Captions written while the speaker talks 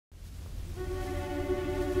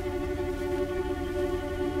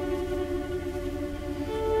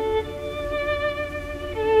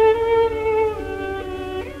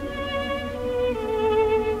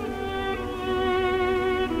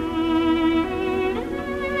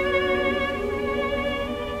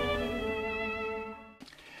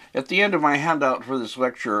At the end of my handout for this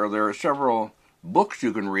lecture, there are several books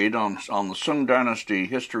you can read on the Sung Dynasty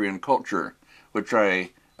history and culture, which I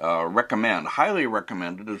recommend, highly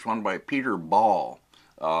recommend. It is one by Peter Ball,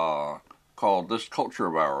 called This Culture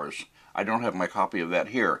of Ours. I don't have my copy of that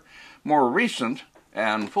here. More recent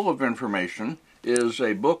and full of information is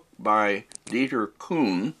a book by Dieter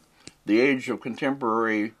Kuhn, The Age of Confucian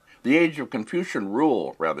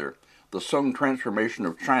Rule, The Sung Transformation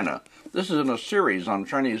of China. This is in a series on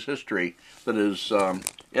Chinese history that is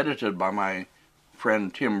edited by my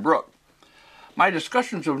friend Tim Brooke. My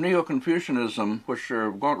discussions of Neo-Confucianism, which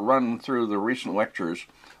are going to run through the recent lectures,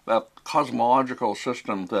 that cosmological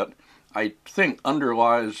system that I think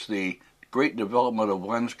underlies the great development of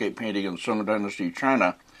landscape painting in Sung Dynasty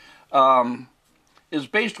China, is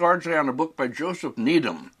based largely on a book by Joseph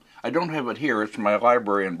Needham. I don't have it here, it's in my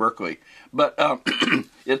library in Berkeley, but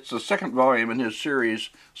it's the second volume in his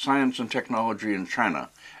series, Science and Technology in China,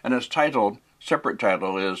 and its separate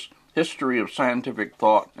title is History of Scientific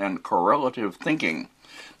Thought and Correlative Thinking.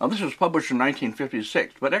 Now this was published in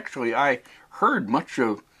 1956, but actually I heard much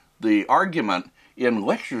of the argument in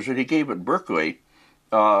lectures that he gave at Berkeley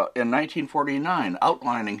in 1949,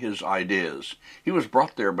 outlining his ideas. He was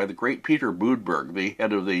brought there by the great Peter Budberg, the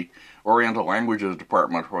head of the Oriental Languages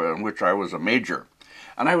Department, in which I was a major.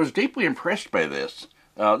 And I was deeply impressed by this.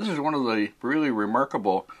 This is one of the really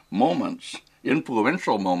remarkable moments,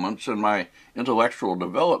 influential moments in my intellectual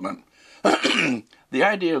development. The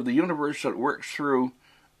idea of the universe that works through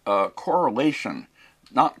correlation,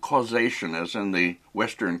 not causation, as in the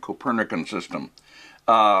Western Copernican system,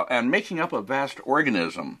 and making up a vast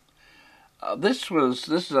organism. This,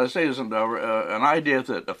 as I say, is an idea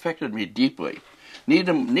that affected me deeply.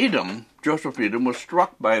 Joseph Needham, was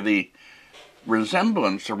struck by the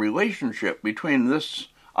resemblance, the relationship between this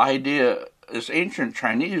idea, this ancient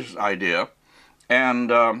Chinese idea,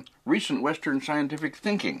 and recent Western scientific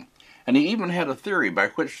thinking. And he even had a theory by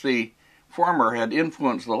which the former had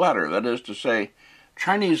influenced the latter, that is to say,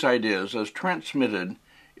 Chinese ideas as transmitted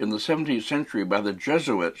in the 17th century by the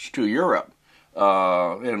Jesuits to Europe,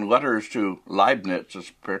 in letters to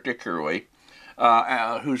Leibniz particularly,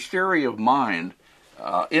 whose theory of mind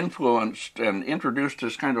influenced and introduced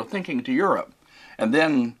this kind of thinking to Europe, and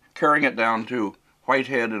then carrying it down to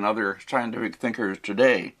Whitehead and other scientific thinkers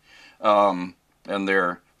today, and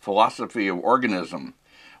their philosophy of organism.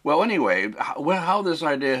 Well, anyway, how this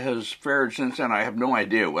idea has fared since then, I have no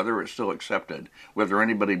idea whether it's still accepted, whether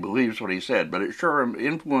anybody believes what he said, but it sure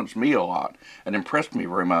influenced me a lot and impressed me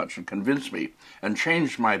very much and convinced me and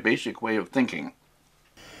changed my basic way of thinking.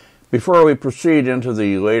 Before we proceed into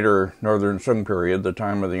the later Northern Sung period, the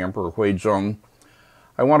time of the Emperor Huizong,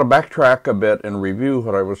 I want to backtrack a bit and review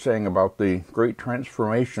what I was saying about the great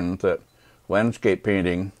transformation that landscape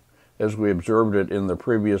painting, as we observed it in the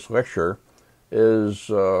previous lecture, is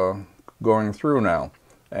going through now,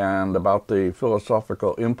 and about the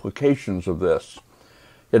philosophical implications of this.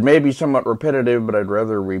 It may be somewhat repetitive, but I'd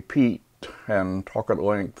rather repeat and talk at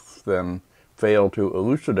length than fail to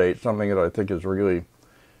elucidate something that I think is really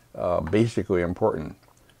basically important.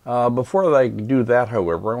 Before I do that,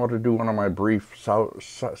 however, I want to do one of my brief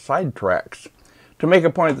side tracks to make a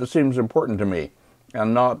point that seems important to me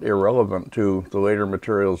and not irrelevant to the later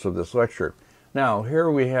materials of this lecture. Now, here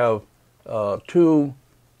we have two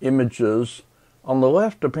images. On the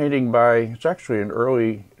left, a painting by, it's actually an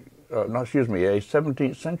a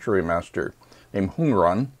 17th century master named Hung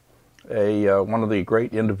Ran, one of the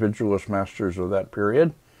great individualist masters of that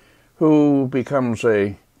period, who becomes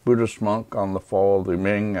a Buddhist monk on the fall of the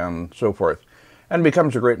Ming and so forth, and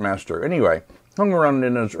becomes a great master. Anyway, Hung Ran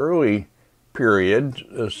in his early period,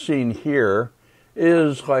 as seen here,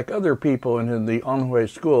 is like other people in the Anhui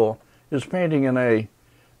school, is painting in a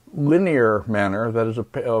linear manner, that is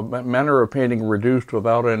a manner of painting reduced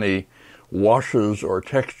without any washes or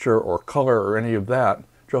texture or color or any of that,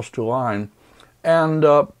 just to line, and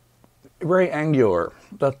very angular.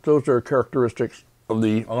 Those are characteristics of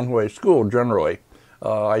the Anhui school generally.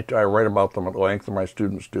 I write about them at length, and my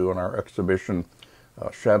students do in our exhibition,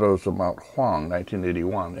 Shadows of Mount Huang,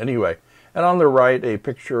 1981. Anyway, and on the right, a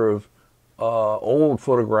picture of old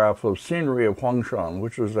photograph of scenery of Huangshan,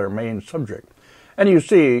 which was their main subject. And you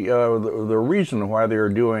see the reason why they're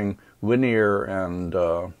doing linear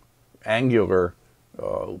and angular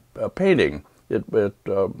painting. It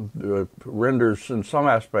renders in some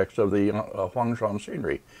aspects of the Huangshan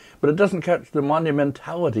scenery, but it doesn't catch the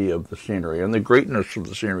monumentality of the scenery and the greatness of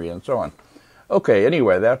the scenery and so on. Okay,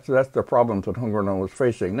 anyway, that's the problems that Hung Ran was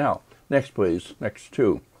facing. Now, next please, next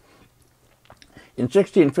two. In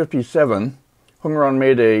 1657, Hung Ran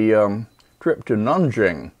made a trip to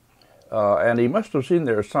Nanjing, And he must have seen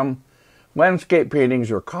there some landscape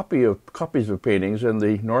paintings or copies of paintings in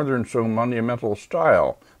the Northern Song monumental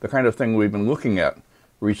style, the kind of thing we've been looking at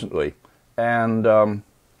recently. And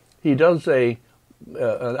he does an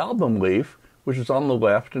album leaf, which is on the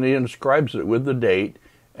left, and he inscribes it with the date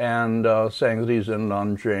and saying that he's in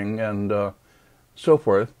Nanjing and so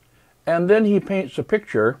forth. And then he paints a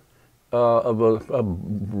picture of a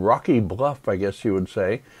rocky bluff, I guess you would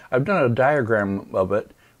say. I've done a diagram of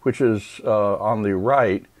it, which is on the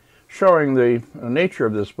right, showing the nature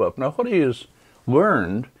of this bluff. Now, what he has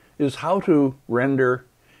learned is how to render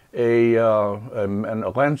a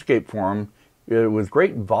landscape form with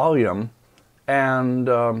great volume and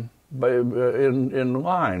in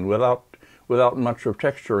line, without much of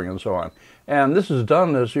texturing and so on. And this is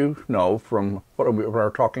done, as you know, from what we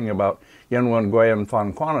are talking about, Yan Wen Gui and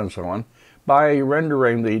Fan Quan and so on, by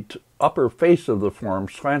rendering the upper face of the form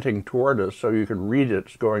slanting toward us so you can read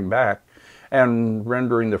it going back, and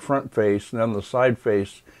rendering the front face and then the side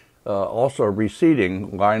face also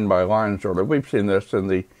receding line by line, sort of. We've seen this in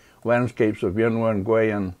the landscapes of Yan Wen Gui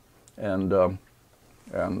and Fan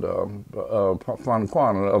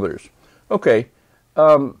Quan and others. Okay,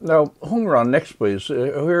 now Hongrun next, please.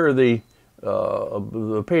 Here are the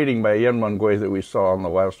painting by Yan Wen Gui that we saw in the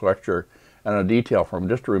last lecture, and a detail from,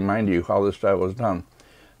 just to remind you how this style was done.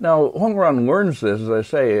 Now, Hongrun learns this, as I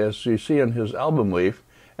say, as you see in his album leaf,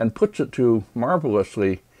 and puts it to marvelous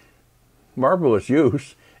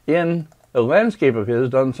use in a landscape of his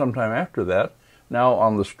done sometime after that. Now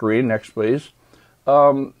on the screen, next please,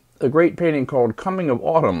 a great painting called Coming of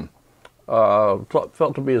Autumn,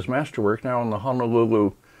 felt to be his masterwork, now in the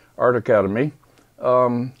Honolulu Art Academy.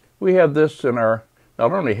 We had this in our,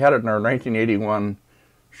 not only had it in our 1981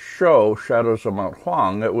 show, Shadows of Mount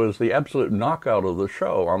Huang, it was the absolute knockout of the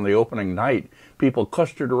show on the opening night. People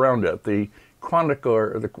clustered around it. The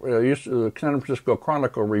chronicler, the San Francisco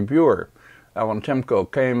Chronicle reviewer, Alan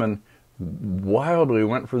Temko, came and wildly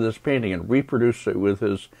went for this painting and reproduced it with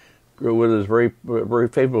his very, very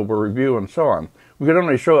favorable review and so on. We could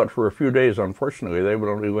only show it for a few days, unfortunately. They would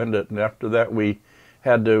only lend it, and after that we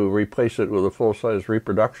had to replace it with a full-size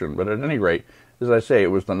reproduction. But at any rate, as I say,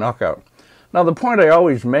 it was the knockout. Now, the point I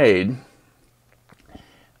always made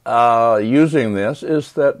using this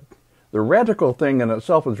is that the radical thing in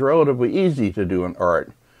itself is relatively easy to do in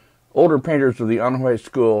art. Older painters of the Anhui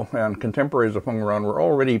school and contemporaries of Hongrun were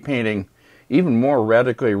already painting even more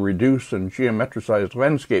radically reduced and geometricized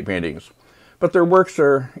landscape paintings. But their works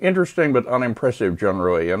are interesting but unimpressive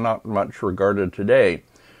generally, and not much regarded today.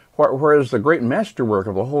 Whereas the great masterwork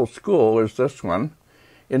of the whole school is this one,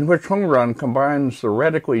 in which Hongrun combines the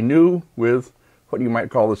radically new with what you might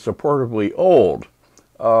call the supportively old,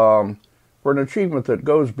 for an achievement that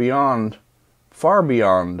goes beyond, far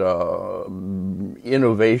beyond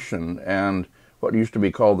innovation and what used to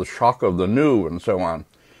be called the shock of the new and so on.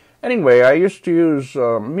 Anyway, I used to use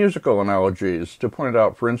musical analogies to point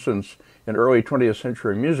out, for instance, in early 20th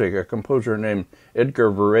century music, a composer named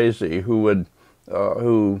Edgar Varese, who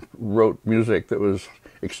wrote music that was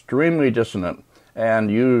extremely dissonant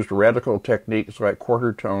and used radical techniques like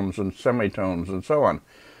quarter tones and semitones and so on,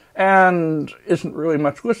 and isn't really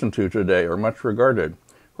much listened to today or much regarded.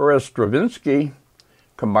 Whereas Stravinsky,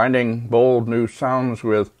 combining bold new sounds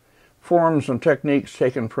with forms and techniques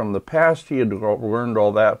taken from the past, he had learned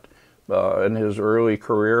all that in his early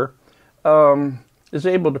career, is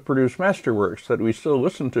able to produce masterworks that we still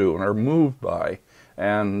listen to and are moved by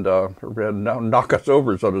and knock us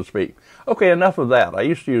over, so to speak. Okay, enough of that. I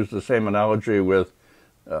used to use the same analogy with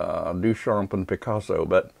Duchamp and Picasso,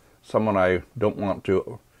 but someone I don't want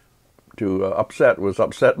to upset was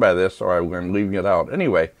upset by this, so I'm leaving it out.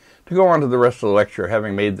 Anyway, to go on to the rest of the lecture,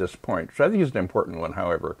 having made this point, which I think is an important one,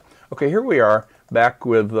 however. Okay, here we are, back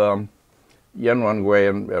with Yan Wen Gui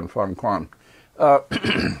and Fan Quan. I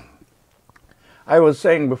was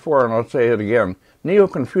saying before, and I'll say it again,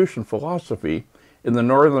 Neo-Confucian philosophy in the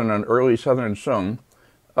northern and early southern Song,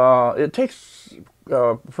 it takes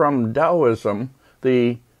from Taoism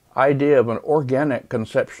the idea of an organic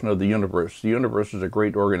conception of the universe. The universe is a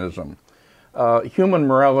great organism. Human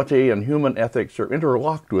morality and human ethics are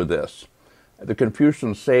interlocked with this. The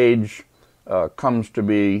Confucian sage comes to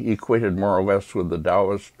be equated more or less with the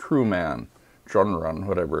Taoist true man, Zhongrun,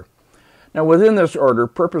 whatever. Now, within this order,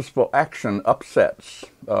 purposeful action upsets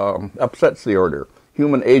the order.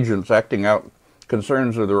 Human agents acting out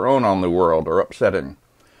concerns of their own on the world are upsetting.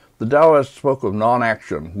 The Taoists spoke of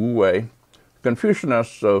non-action, Wu Wei.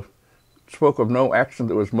 Confucianists spoke of no action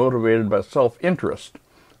that was motivated by self-interest.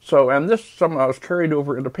 And this somehow is carried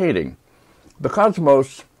over into painting. The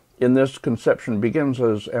cosmos in this conception begins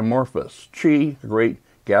as amorphous. Qi, a great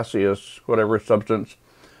gaseous, whatever substance.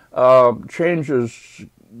 Changes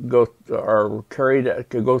go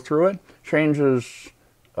through it. Changes,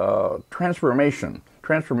 transformation.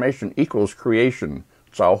 Transformation equals creation,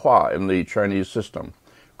 造化 in the Chinese system.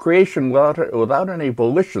 Creation without any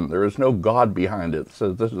volition. There is no God behind it.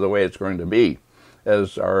 So this is the way it's going to be,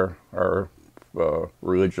 as our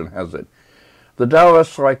religion has it. The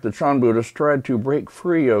Taoists, like the Chan Buddhists, tried to break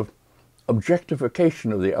free of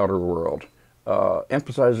objectification of the outer world,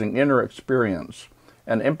 emphasizing inner experience,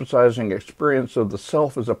 and emphasizing experience of the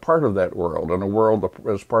self as a part of that world, and a world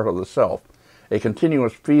as part of the self, a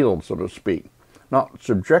continuous field, so to speak. Not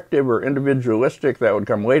subjective or individualistic, that would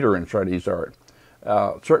come later in Chinese art.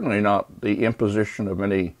 Certainly not the imposition of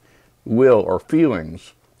any will or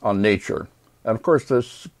feelings on nature. And of course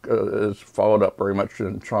this is followed up very much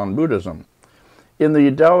in Chan Buddhism. In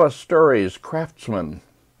the Taoist stories, craftsmen,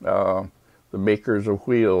 the makers of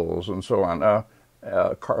wheels and so on,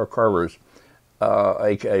 carvers,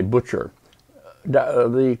 a butcher,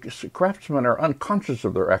 the craftsmen are unconscious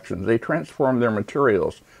of their actions. They transform their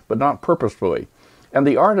materials, but not purposefully. And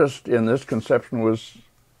the artist in this conception was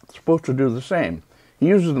supposed to do the same. He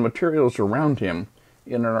uses the materials around him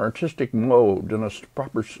in an artistic mode, in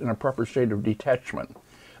a proper state of detachment.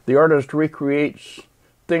 The artist recreates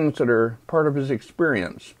things that are part of his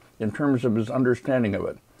experience in terms of his understanding of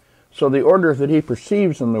it. So the order that he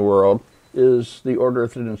perceives in the world is the order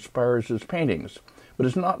that inspires his paintings. But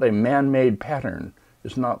it's not a man-made pattern.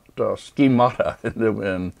 It's not schemata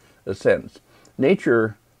in a sense.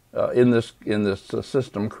 Nature in this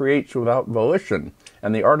system creates without volition,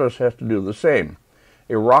 and the artist has to do the same.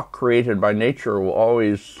 A rock created by nature will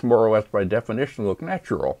always, more or less by definition, look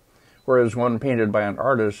natural, whereas one painted by an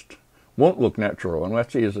artist won't look natural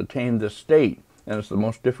unless he has attained this state, and it's the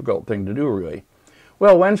most difficult thing to do, really.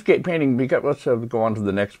 Well, landscape painting, let's go on to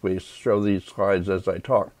the next, please, show these slides as I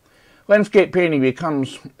talk. Landscape painting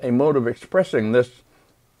becomes a mode of expressing this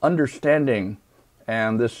understanding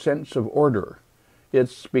and this sense of order.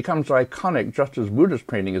 It becomes iconic, just as Buddhist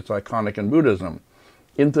painting is iconic in Buddhism,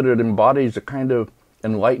 in that it embodies a kind of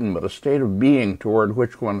enlightenment, a state of being toward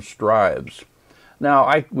which one strives.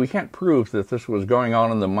 Now, we can't prove that this was going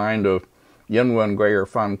on in the mind of Yan Wengui or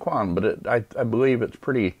Fan Quan, but I believe it's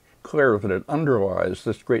pretty clear that it underlies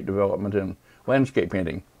this great development in landscape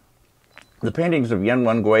painting. The paintings of Yan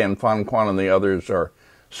Wengui and Fan Quan and the others are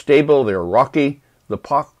stable, they're rocky, the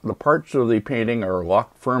parts of the painting are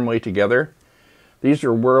locked firmly together. These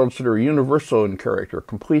are worlds that are universal in character,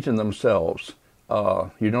 complete in themselves.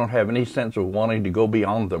 You don't have any sense of wanting to go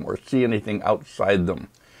beyond them or see anything outside them.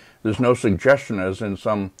 There's no suggestion, as in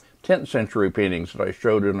some 10th century paintings that I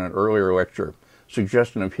showed in an earlier lecture,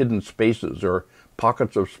 suggestion of hidden spaces or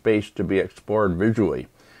pockets of space to be explored visually.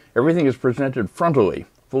 Everything is presented frontally,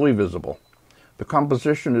 fully visible. The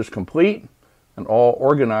composition is complete and all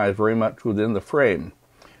organized very much within the frame.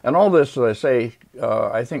 And all this, as I say,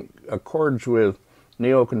 I think accords with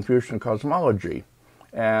Neo-Confucian cosmology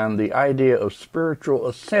and the idea of spiritual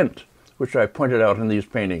ascent, which I pointed out in these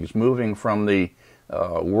paintings, moving from the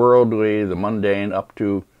worldly, the mundane, up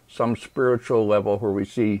to some spiritual level where we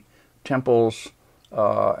see temples,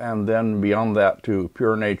 and then beyond that to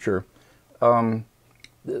pure nature.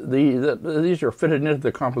 These are fitted into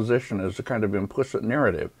the composition as a kind of implicit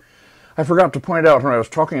narrative. I forgot to point out when I was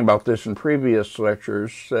talking about this in previous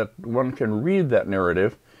lectures that one can read that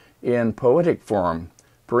narrative in poetic form.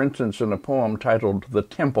 For instance, in a poem titled The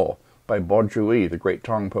Temple by Bo Zhi, the great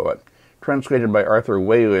Tang poet, translated by Arthur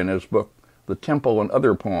Whaley in his book The Temple and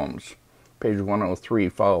Other Poems, page 103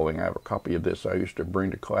 following. I have a copy of this I used to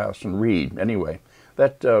bring to class and read. Anyway,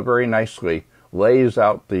 that very nicely lays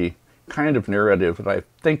out the kind of narrative that I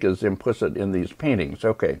think is implicit in these paintings.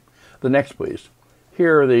 Okay, the next, please.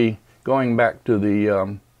 Here, going back to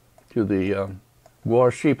the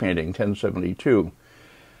Guoxi painting, 1072.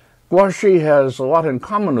 Guoxi has a lot in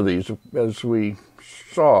common with these, as we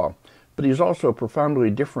saw, but he's also profoundly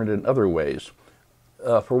different in other ways.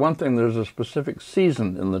 For one thing, there's a specific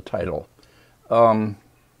season in the title. Guoxi's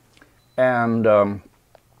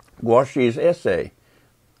essay,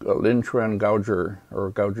 Lin Chuan Gaozhi,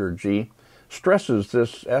 or Gaozhi Ji, stresses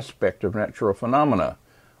this aspect of natural phenomena.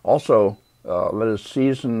 Also, that is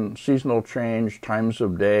seasonal change, times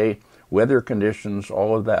of day, weather conditions,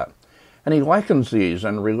 all of that. And he likens these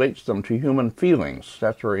and relates them to human feelings.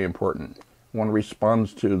 That's very important. One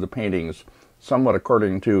responds to the paintings somewhat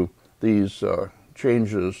according to these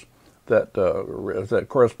changes that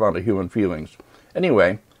correspond to human feelings.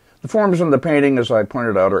 Anyway, the forms in the painting, as I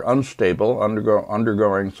pointed out, are unstable,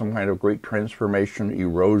 undergoing some kind of great transformation,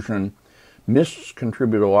 erosion. Mists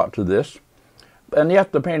contribute a lot to this. And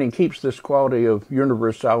yet the painting keeps this quality of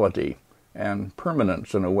universality and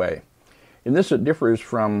permanence in a way. In this it differs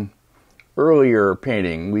from earlier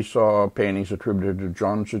painting. We saw paintings attributed to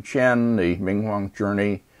Zhang Shen, the Ming-Huang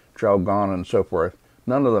Journey, Zhao Gan, and so forth.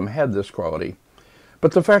 None of them had this quality.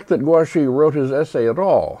 But the fact that Guoxi wrote his essay at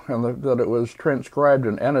all, and that it was transcribed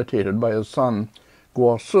and annotated by his son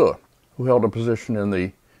Guosi, who held a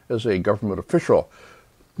position as a government official,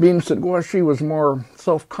 means that Guoxi was more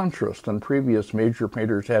self-conscious than previous major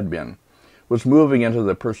painters had been, was moving into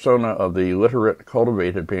the persona of the literate,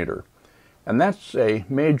 cultivated painter. And that's a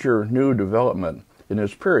major new development in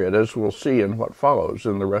his period, as we'll see in what follows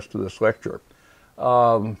in the rest of this lecture,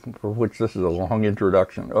 for which this is a long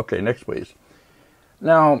introduction. Okay, next please.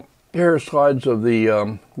 Now, here are slides of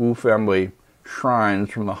the Wu family shrines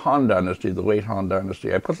from the Han Dynasty, the late Han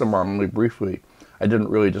Dynasty. I put them on only briefly. I didn't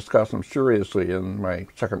really discuss them seriously in my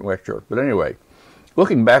second lecture. But anyway,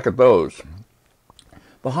 looking back at those,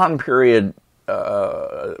 the Han period,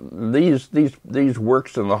 these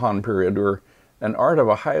works in the Han period were an art of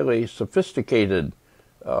a highly sophisticated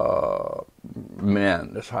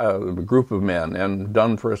men, a group of men, and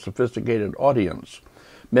done for a sophisticated audience.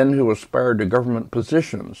 Men who aspired to government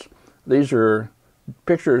positions. These are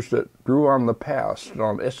pictures that drew on the past,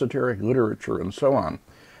 on esoteric literature, and so on.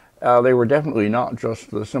 They were definitely not just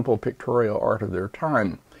the simple pictorial art of their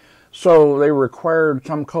time. So they required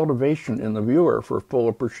some cultivation in the viewer for full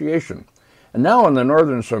appreciation. And now in the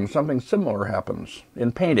Northern Sung, something similar happens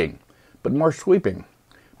in painting, but more sweeping.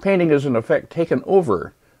 Painting is in effect taken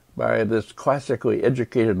over by this classically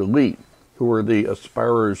educated elite who were the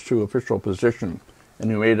aspirers to official position and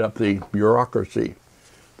who made up the bureaucracy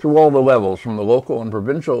through all the levels, from the local and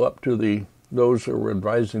provincial up to those who were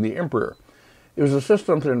advising the emperor. It was a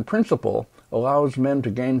system that in principle allows men to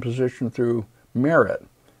gain position through merit,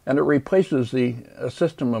 and it replaces a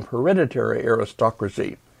system of hereditary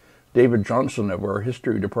aristocracy. David Johnson of our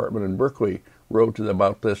history department in Berkeley wrote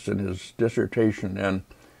about this in his dissertation, and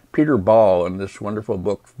Peter Ball in this wonderful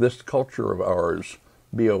book, This Culture of Ours,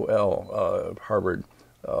 B-O-L, Harvard,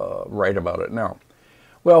 write about it now.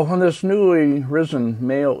 Well, when this newly risen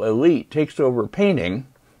male elite takes over painting,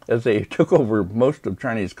 as they took over most of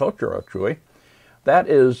Chinese culture actually, that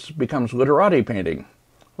becomes literati painting,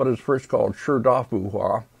 what is first called Shi Da Fu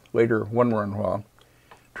Hua, later Wenren Hua,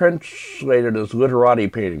 translated as literati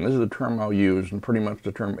painting. This is the term I'll use, and pretty much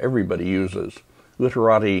the term everybody uses.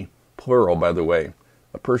 Literati, plural, by the way.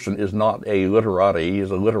 A person is not a literati, he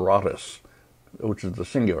is a literatus, which is the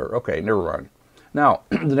singular. Okay, never mind. Now,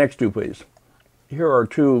 the next two, please. Here are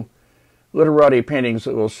two literati paintings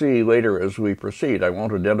that we'll see later as we proceed. I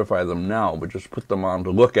won't identify them now, but just put them on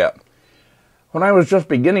to look at. When I was just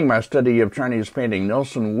beginning my study of Chinese painting,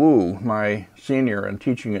 Nelson Wu, my senior and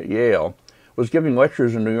teaching at Yale, was giving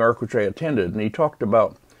lectures in New York, which I attended, and he talked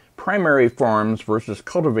about primary forms versus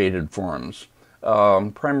cultivated forms.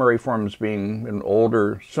 Primary forms being an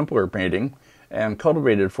older, simpler painting, and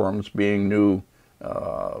cultivated forms being new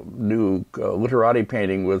literati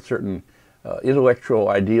painting with certain intellectual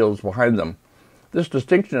ideals behind them. This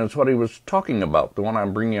distinction is what he was talking about, the one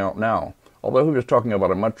I'm bringing out now, although he was talking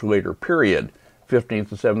about a much later period, 15th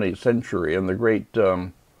to 17th century, and the great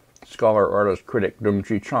scholar, artist, critic Deng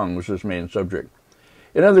Qichang was his main subject.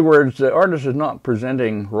 In other words, the artist is not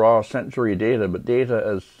presenting raw sensory data, but data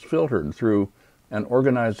as filtered through an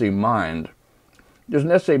organizing mind. There's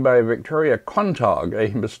an essay by Victoria Kontag,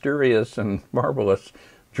 a mysterious and marvelous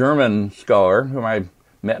German scholar whom I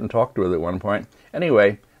met and talked with at one point.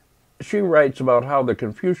 Anyway, she writes about how the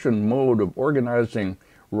Confucian mode of organizing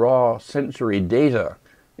raw sensory data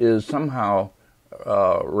is somehow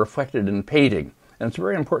reflected in painting. And it's a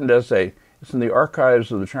very important essay. It's in the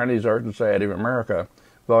archives of the Chinese Art Society of America,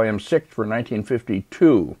 volume 6 for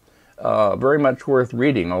 1952. Very much worth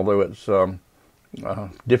reading, although it's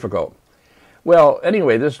difficult. Well,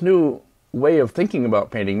 anyway, this new way of thinking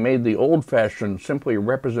about painting made the old-fashioned, simply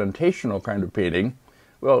representational kind of painting,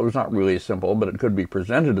 well, it was not really simple, but it could be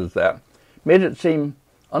presented as that, made it seem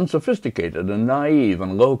unsophisticated and naive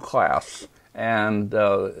and low class. And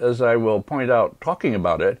as I will point out talking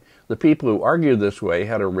about it, the people who argued this way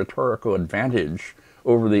had a rhetorical advantage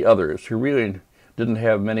over the others, who really didn't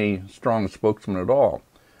have many strong spokesmen at all.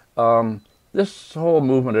 This whole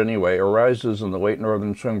movement, anyway, arises in the late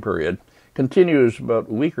Northern Sung period, continues about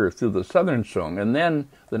weaker through the Southern Sung, and then,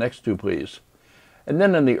 the next two, please. And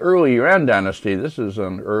then in the early Yuan dynasty, this is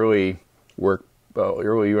an early work,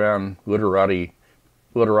 early Yuan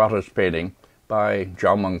literatus painting by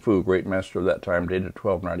Zhao Mengfu, great master of that time, dated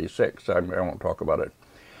 1296. I won't talk about it.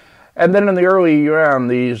 And then in the early Yuan,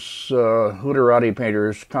 these literati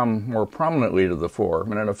painters come more prominently to the fore,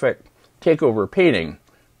 and in effect take over painting,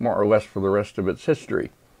 more or less for the rest of its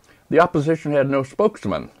history. The opposition had no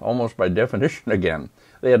spokesman, almost by definition again.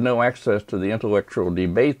 They had no access to the intellectual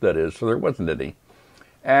debate, that is, so there wasn't any.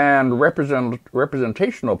 And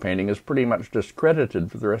representational painting is pretty much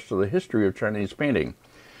discredited for the rest of the history of Chinese painting.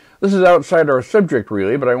 This is outside our subject,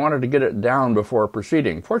 really, but I wanted to get it down before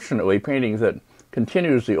proceeding. Fortunately, painting that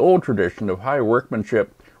continues the old tradition of high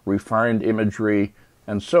workmanship, refined imagery,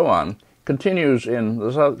 and so on, continues in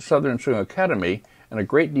the Southern Sung Academy, and a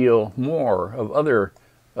great deal more of other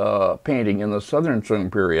painting in the Southern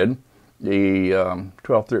Sung period, the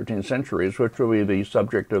 12th, 13th centuries, which will be the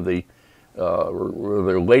subject of the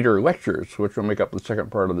later lectures, which will make up the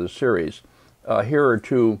second part of this series. Here are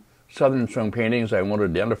two Southern Sung paintings. I won't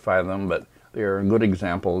identify them, but they are good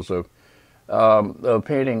examples of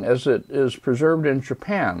painting as it is preserved in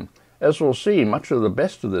Japan. As we'll see, much of the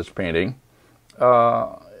best of this painting,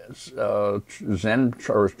 Zen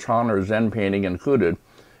or Chan or Zen painting included,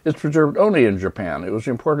 is preserved only in Japan. It was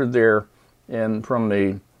imported there from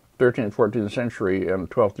the 13th, 14th century and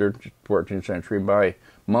 12th, 13th, 14th century by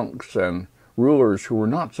monks and rulers who were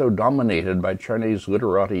not so dominated by Chinese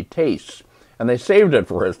literati tastes. And they saved it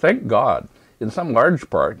for us, thank God, in some large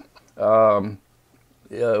part.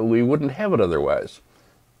 We wouldn't have it otherwise.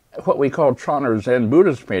 What we call Chan or Zen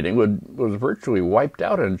Buddhist painting was virtually wiped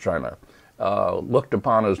out in China, looked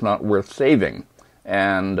upon as not worth saving,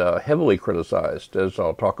 and heavily criticized, as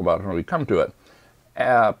I'll talk about when we come to it,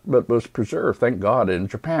 but was preserved, thank God, in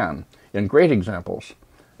Japan, in great examples.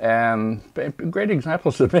 And great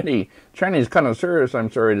examples that many Chinese connoisseurs,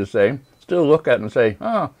 I'm sorry to say, still look at and say,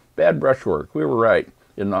 bad brushwork, we were right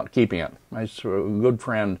in not keeping it. My good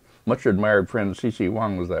friend, much admired friend C.C.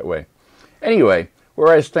 Wang was that way. Anyway,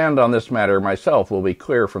 where I stand on this matter myself will be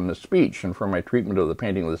clear from this speech and from my treatment of the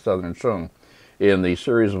painting of the Southern Sung in the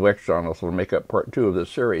series of lectures on this will make up part 2 of this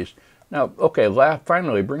series. Now, okay,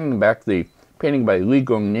 finally, bringing back the painting by Li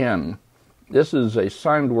Gongnian. This is a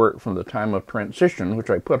signed work from the time of transition, which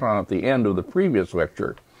I put on at the end of the previous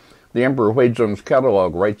lecture. The Emperor Huizong's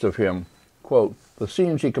catalog writes of him, quote, "The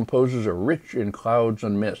scenes he composes are rich in clouds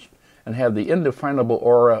and mist, and have the indefinable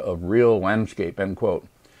aura of real landscape," end quote.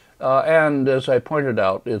 And as I pointed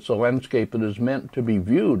out, it's a landscape that is meant to be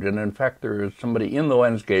viewed, and in fact there is somebody in the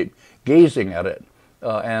landscape gazing at it.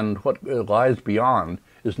 And what lies beyond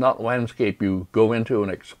is not landscape you go into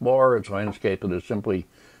and explore, it's landscape that is simply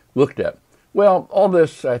looked at. Well, all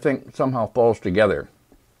this, I think, somehow falls together.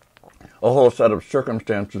 A whole set of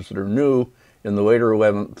circumstances that are new in the later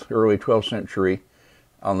 11th, early 12th century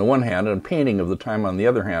on the one hand, and painting of the time on the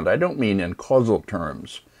other hand. I don't mean in causal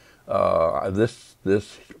terms.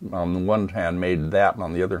 This on the one hand made that, and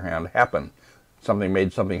on the other hand happen. Something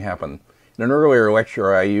made something happen. In an earlier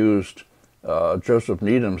lecture I used Joseph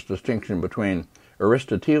Needham's distinction between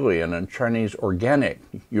Aristotelian and Chinese organic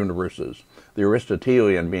universes. The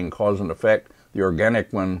Aristotelian being cause and effect, the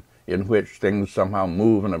organic one in which things somehow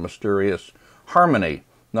move in a mysterious harmony,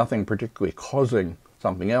 nothing particularly causing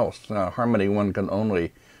something else. Harmony one can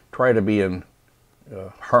only try to be in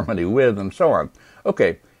harmony with, and so on.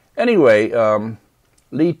 Okay, anyway,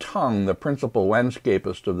 Li Tang, the principal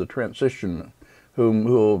landscapist of the transition, whom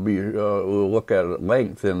we'll look at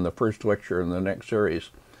length in the first lecture in the next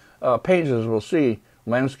series, paints, as we'll see,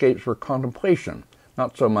 landscapes for contemplation,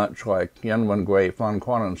 not so much like Yan Wengui, Fan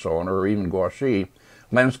Quan, and so on, or even Guaxi,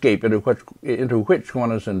 landscape into which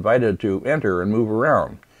one is invited to enter and move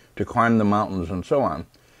around, to climb the mountains and so on.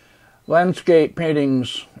 Landscape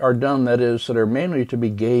paintings are done, that are mainly to be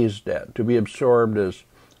gazed at, to be absorbed as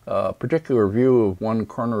a particular view of one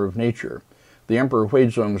corner of nature. The Emperor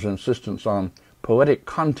Huizong's insistence on poetic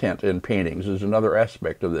content in paintings is another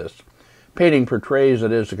aspect of this. Painting portrays,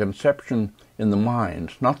 that is, a conception in the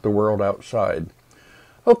mind, not the world outside.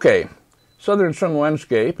 Okay, Southern Sung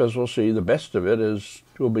landscape, as we'll see, the best of it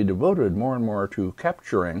will be devoted more and more to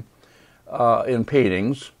capturing, in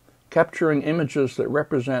paintings, capturing images that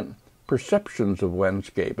represent perceptions of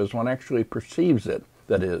landscape as one actually perceives it,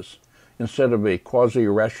 that is, instead of a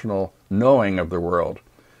quasi-rational knowing of the world.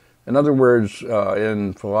 In other words,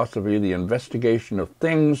 in philosophy, the investigation of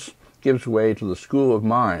things gives way to the school of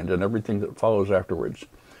mind and everything that follows afterwards.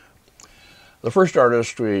 The first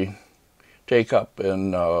artist we take up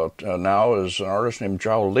now is an artist named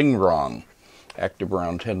Zhao Lingrang, active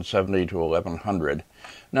around 1070 to 1100.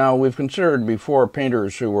 Now, we've considered before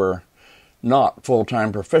painters who were not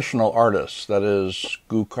full-time professional artists, that is,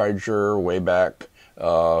 Gu Kaizhi way back,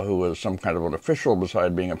 who was some kind of an official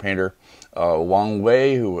beside being a painter, Wang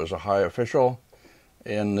Wei, who was a high official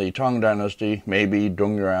in the Tang Dynasty, maybe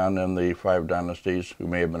Dongyuan in the 5 dynasties, who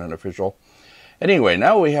may have been an official, Anyway,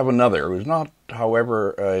 now we have another who's not,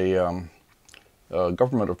 however, a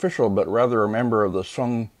government official, but rather a member of the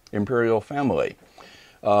Sung imperial family.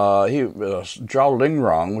 Zhao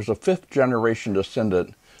Lingrang was a fifth-generation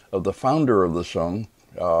descendant of the founder of the Sung,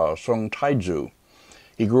 Sung Taizu.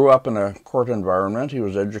 He grew up in a court environment. He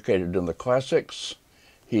was educated in the classics.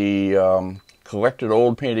 He collected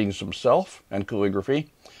old paintings himself and calligraphy.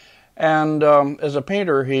 And as a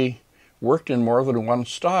painter, he worked in more than one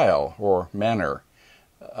style or manner.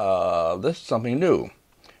 This is something new.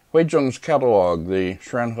 Huizheng's catalog, the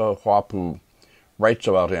Shuanhe Huapu, writes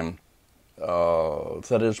about him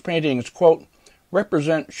that his paintings, quote,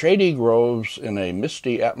 represent shady groves in a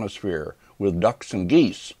misty atmosphere with ducks and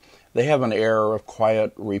geese. They have an air of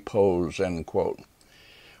quiet repose, end quote.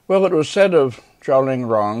 Well, it was said of Zhao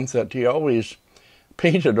Lingrang that he always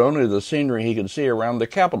painted only the scenery he could see around the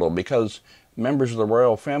capital because members of the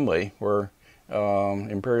royal family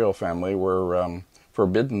imperial family were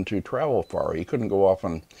forbidden to travel far. He couldn't go off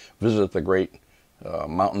and visit the great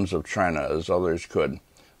mountains of China as others could.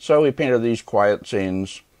 So he painted these quiet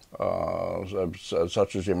scenes,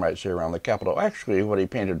 such as you might see around the capital. Actually, what he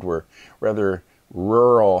painted were rather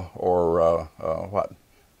rural or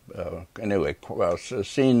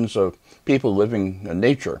scenes of people living in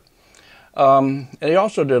nature. And he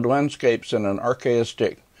also did landscapes in an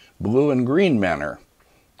archaistic blue and green manner.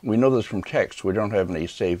 We know this from text. We don't have any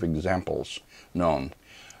safe examples known.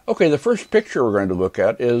 Okay, the first picture we're going to look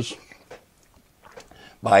at is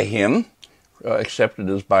by him, accepted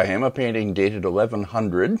as by him, a painting dated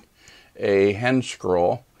 1100, a hand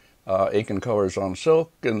scroll, ink and colors on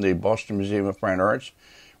silk in the Boston Museum of Fine Arts,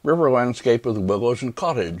 river landscape with willows and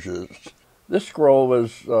cottages. This scroll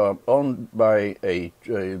was owned by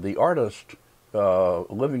the artist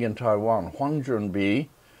living in Taiwan, Wang Shen,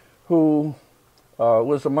 who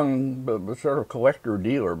was among the sort of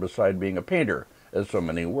collector-dealer beside being a painter, as so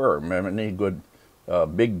many were. Any good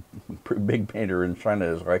big painter in China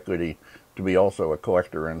is likely to be also a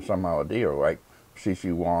collector and somehow a dealer, like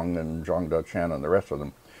C.C. Wang and Zhang Dechen and the rest of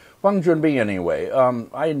them. Wang Shen, anyway,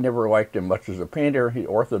 I never liked him much as a painter. He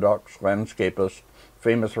orthodox landscapist,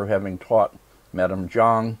 famous for having taught Madame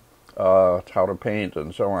Zhang how to paint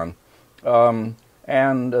and so on.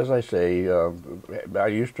 And as I say, I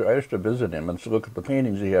used to visit him and look at the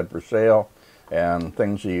paintings he had for sale and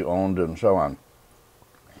things he owned and so on.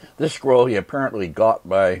 This scroll he apparently got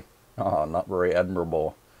by not very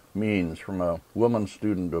admirable means from a woman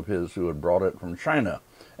student of his who had brought it from China.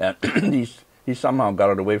 And he somehow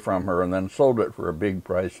got it away from her and then sold it for a big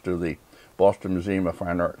price to the Boston Museum of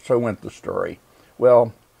Fine Arts. So went the story.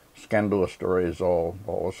 Well, scandalous stories all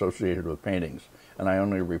associated with paintings, and I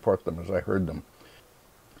only report them as I heard them.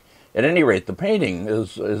 At any rate, the painting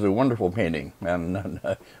is a wonderful painting, and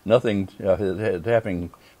nothing,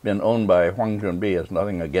 having been owned by Wang Shen has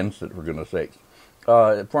nothing against it, for goodness sakes.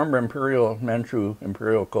 Former Imperial Manchu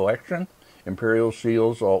Imperial Collection, Imperial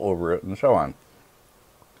seals all over it, and so on.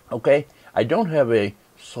 Okay, I don't have a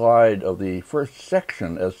slide of the first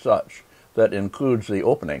section as such that includes the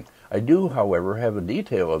opening. I do, however, have a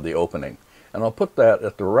detail of the opening, and I'll put that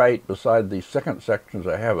at the right beside the second section as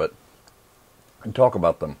I have it, and talk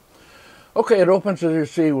about them. Okay, it opens, as you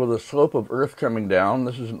see, with a slope of earth coming down.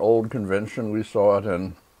 This is an old convention. We saw it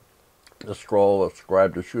in the scroll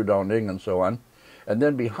ascribed to Xu Daoning and so on. And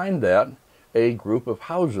then behind that, a group of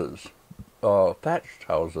houses, thatched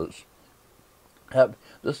houses.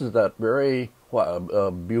 This is that very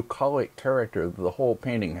bucolic character that the whole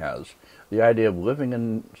painting has. The idea of living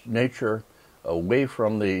in nature, away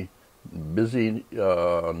from the busy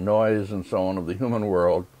noise and so on of the human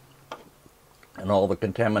world, and all the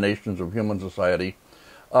contaminations of human society,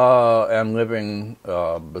 and living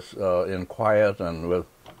in quiet and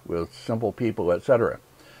with simple people, etc.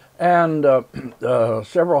 And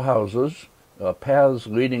several houses, paths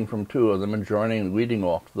leading from two of them and leading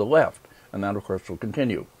off to the left, and that, of course, will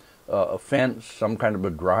continue. A fence, some kind of a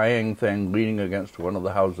drying thing leaning against one of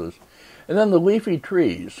the houses, and then the leafy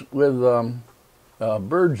trees with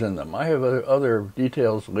birds in them. I have other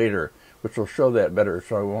details later which will show that better,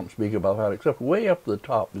 so I won't speak about that, except way up the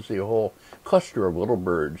top you see a whole cluster of little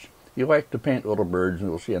birds. You like to paint little birds,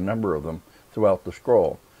 and you'll see a number of them throughout the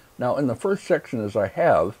scroll. Now, in the first section, as I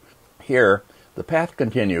have here, the path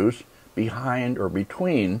continues behind or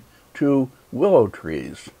between two willow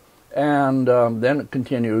trees, and then it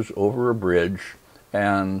continues over a bridge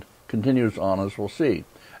and continues on, as we'll see.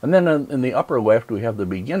 And then in the upper left, we have the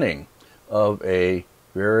beginning of a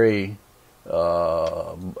very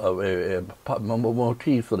a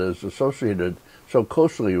motif that is associated so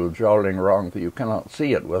closely with Zhao Lingrang that you cannot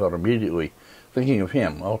see it without immediately thinking of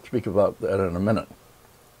him. I'll speak about that in a minute.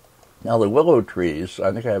 Now the willow trees,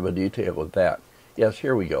 I think I have a detail of that. Yes,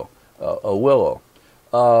 here we go. A willow.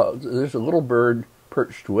 There's a little bird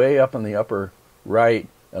perched way up in the upper right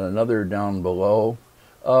and another down below.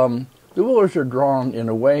 The willows are drawn in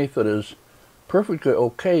a way that is perfectly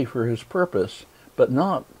okay for his purpose, but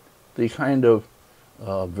not the kind of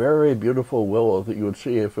very beautiful willow that you would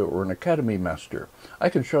see if it were an academy master. I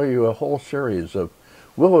could show you a whole series of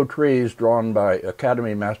willow trees drawn by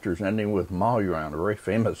academy masters, ending with Ma Yuan, a very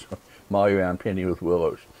famous Ma Yuan painting with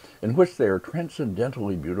willows, in which they are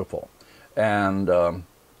transcendently beautiful and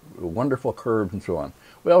wonderful curves and so on.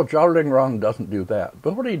 Well, Zhao Lingrang doesn't do that,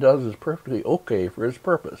 but what he does is perfectly okay for his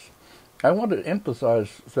purpose. I want to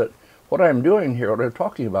emphasize that what I'm doing here, what I'm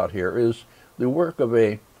talking about here, is the work of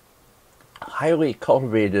a highly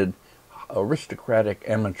cultivated aristocratic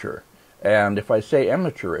amateur. And if I say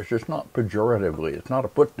amateur, it's just not pejoratively. It's not a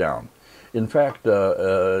put down. In fact,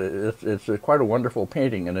 it's quite a wonderful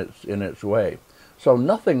painting in its way. So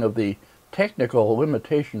nothing of the technical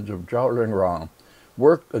limitations of Zhao Lingrang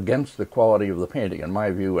work against the quality of the painting, in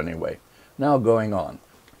my view anyway. Now going on.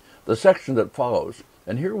 The section that follows,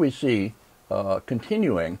 and here we see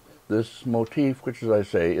continuing this motif, which, as I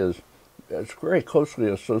say, is very closely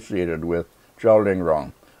associated with Zhao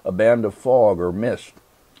Lingrang, a band of fog or mist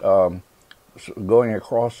going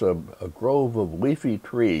across a grove of leafy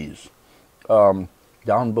trees.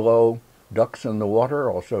 Down below, ducks in the water,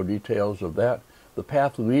 also details of that. The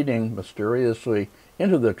path leading mysteriously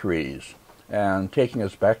into the trees and taking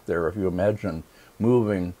us back there, if you imagine,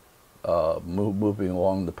 moving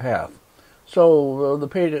along the path. So the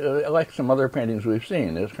painting, like some other paintings we've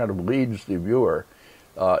seen, it kind of leads the viewer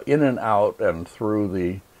in and out and through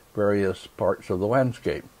the various parts of the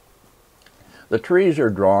landscape. The trees are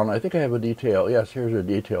drawn, I think I have a detail, yes, here's a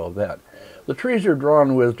detail of that. The trees are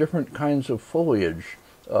drawn with different kinds of foliage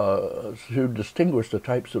to distinguish the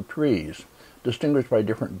types of trees, distinguished by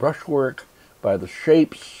different brushwork, by the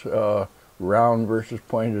shapes, round versus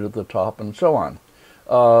pointed at the top, and so on.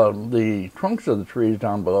 The trunks of the trees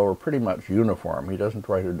down below are pretty much uniform. He doesn't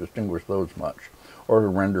try to distinguish those much, or to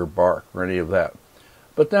render bark, or any of that.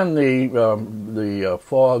 But then the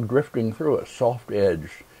fog drifting through a soft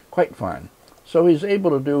edge, quite fine. So he's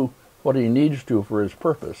able to do what he needs to for his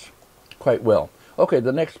purpose quite well. Okay,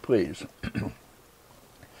 the next, please.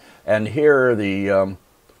 And here the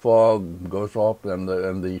fog goes off, and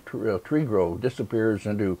the tree grove disappears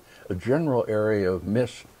into a general area of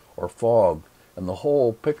mist or fog, and the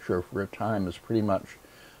whole picture for a time is pretty much,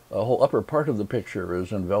 the whole upper part of the picture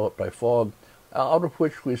is enveloped by fog, out of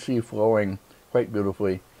which we see flowing quite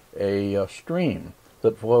beautifully a stream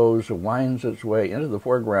that flows, winds its way into the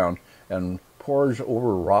foreground and pours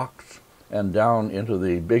over rocks and down into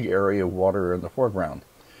the big area of water in the foreground.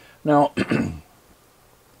 Now,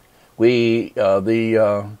 the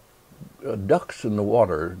ducks in the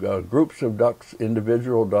water, groups of ducks,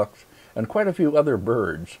 individual ducks, and quite a few other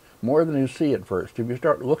birds, more than you see at first. If you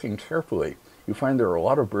start looking carefully, you find there are a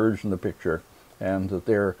lot of birds in the picture, and that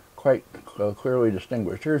they're quite clearly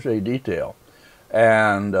distinguished. Here's a detail,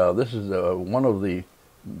 and this is one of the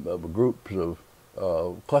groups of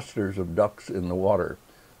clusters of ducks in the water.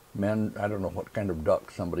 Men, I don't know what kind of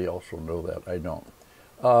duck, somebody else will know that, I don't.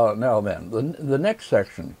 Now then, the next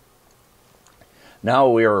section. Now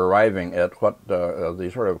we are arriving at what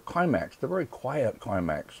the sort of climax, the very quiet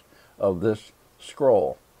climax of this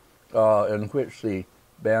scroll, in which the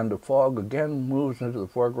band of fog again moves into the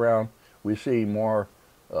foreground. We see more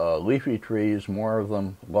leafy trees, more of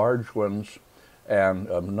them large ones, and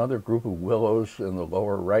another group of willows in the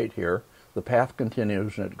lower right here. The path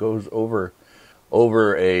continues, and it goes over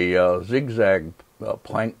a zigzag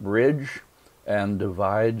plank bridge and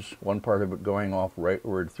divides, one part of it going off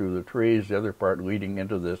rightward through the trees, the other part leading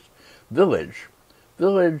into this village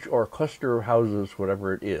or cluster of houses,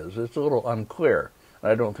 whatever it is. It's a little unclear.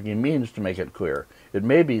 I don't think he means to make it clear. It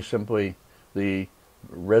may be simply the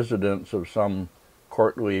residence of some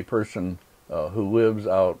courtly person who lives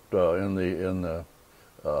out in the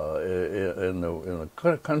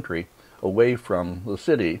country, away from the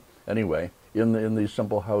city, anyway, in these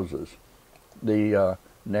simple houses. The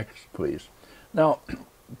next, please. Now,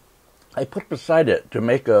 I put beside it, to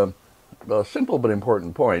make a simple but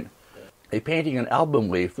important point, a painting in album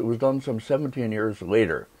leaf that was done some 17 years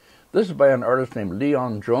later. This is by an artist named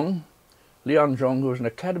Lian Zhong. Lian Zhong, who was an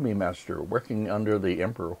academy master working under the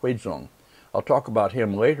Emperor Huizong. I'll talk about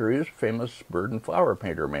him later. He's a famous bird and flower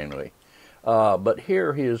painter mainly. But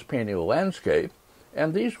here he is painting a landscape,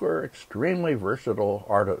 and these were extremely versatile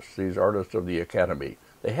artists, these artists of the academy.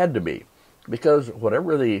 They had to be, because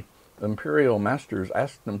whatever the imperial masters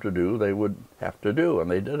asked them to do, they would have to do, and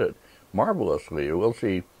they did it marvelously. We'll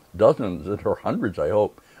see dozens or hundreds, I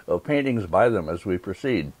hope, of paintings by them as we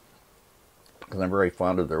proceed, because I'm very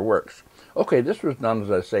fond of their works. Okay, this was done,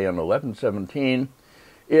 as I say, in 1117.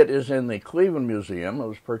 It is in the Cleveland Museum. It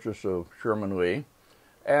was purchased of Sherman Lee,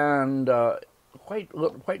 and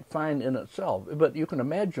quite fine in itself. But you can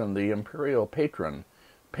imagine the imperial patron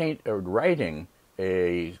writing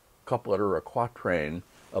a couplet or a quatrain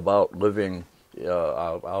about living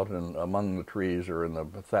out among the trees or in the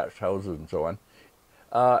thatched houses and so on,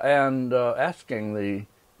 and asking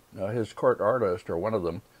his court artist, or one of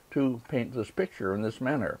them, to paint this picture in this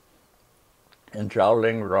manner. And Zhao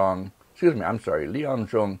Lingrang, Lian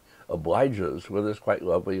Zhong obliges with this quite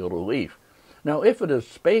lovely little leaf. Now, if it is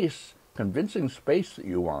space, convincing space that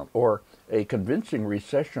you want, or a convincing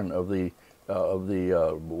recession of the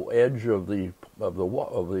edge of the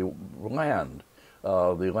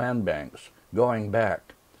land banks going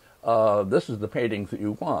back, this is the painting that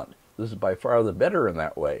you want. This is by far the better in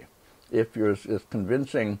that way. If it's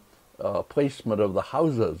convincing placement of the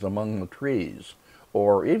houses among the trees,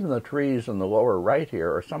 or even the trees in the lower right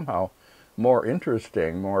here are somehow more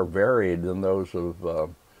interesting, more varied than those of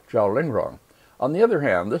Zhao Lingrang. On the other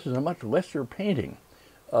hand, this is a much lesser painting,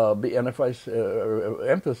 and if I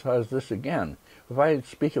emphasize this again, if I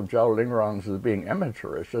speak of Zhao Lingrang's as being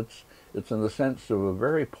amateurish, it's in the sense of a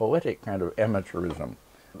very poetic kind of amateurism.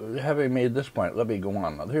 Having made this point, let me go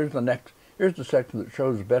on. Now, here's the section that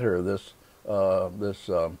shows better this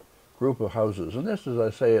group of houses, and this, as I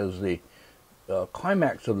say, is the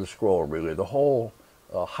climax of the scroll. Really, the whole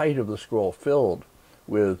height of the scroll filled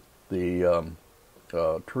with the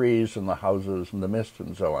trees and the houses and the mist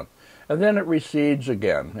and so on. And then it recedes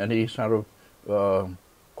again, and he sort of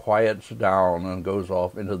quiets down and goes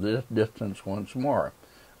off into the distance once more,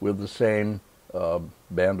 with the same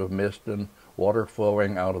band of mist and water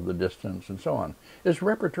flowing out of the distance and so on. His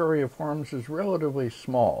repertory of forms is relatively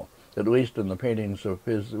small, at least in the paintings of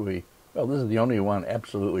his this is the only one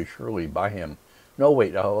absolutely surely by him. No,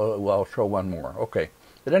 wait, I'll show one more. Okay.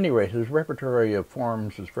 At any rate, his repertory of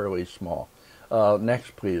forms is fairly small.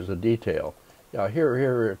 Next, please, a detail.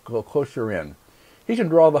 Here, closer in. He can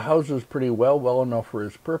draw the houses pretty well enough for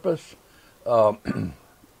his purpose.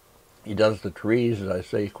 He does the trees, as I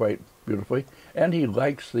say, quite beautifully, and he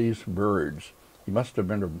likes these birds. He must have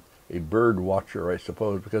been a bird watcher, I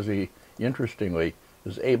suppose, because he, interestingly,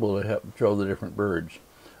 is able to show the different birds.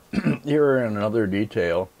 Here, in another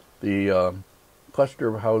detail, the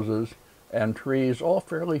cluster of houses and trees, all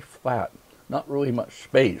fairly flat, not really much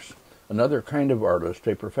space. Another kind of artist,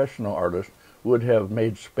 a professional artist, would have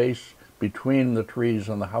made space between the trees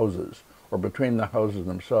and the houses, or between the houses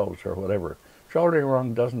themselves, or whatever. Zhao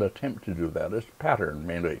Lingrang doesn't attempt to do that. It's pattern,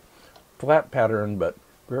 mainly. Flat pattern, but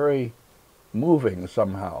very moving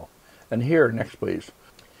somehow. And here, next please,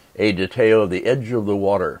 a detail of the edge of the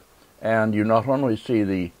water. And you not only see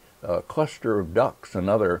the cluster of ducks,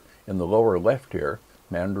 another in the lower left here,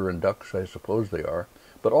 mandarin ducks I suppose they are,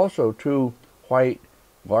 but also two white,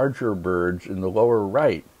 larger birds in the lower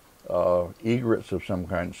right, egrets of some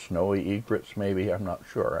kind, snowy egrets maybe, I'm not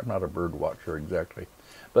sure, I'm not a bird watcher exactly.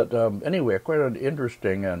 But anyway, quite an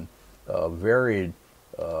interesting and varied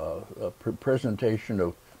presentation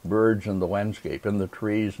of birds in the landscape, in the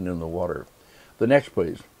trees and in the water. The next,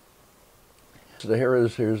 please. So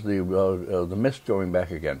here's the mist going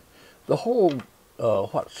back again. The whole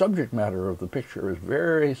subject matter of the picture is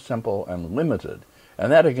very simple and limited,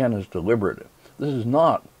 and that again is deliberate. This is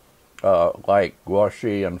not like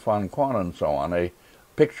Guoxi and Fan Quan and so on, a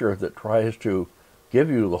picture that tries to give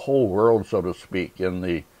you the whole world, so to speak, in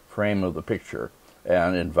the frame of the picture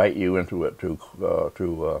and invite you into it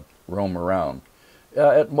to roam around.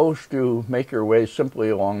 At most, you make your way simply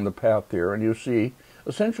along the path here, and you see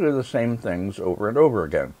essentially the same things over and over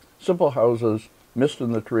again. Simple houses, mist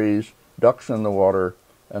in the trees, ducks in the water,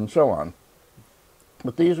 and so on.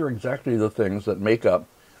 But these are exactly the things that make up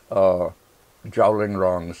Zhao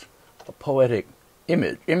Lingrang's poetic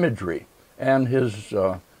imagery, and his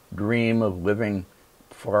dream of living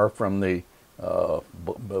far from the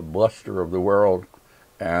bluster of the world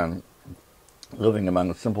and living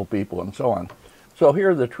among simple people and so on. So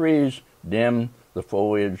here the trees dim, the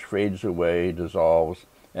foliage fades away, dissolves,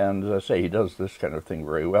 and as I say, he does this kind of thing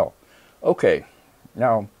very well. Okay,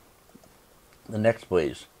 now the next,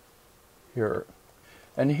 please. Here,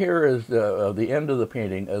 and here is the end of the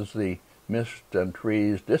painting as the mist and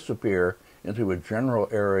trees disappear into a general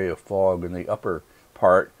area of fog in the upper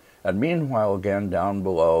part, and meanwhile again down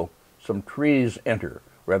below some trees enter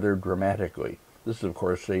rather dramatically. This is of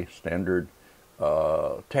course a standard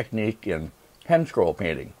technique in hand scroll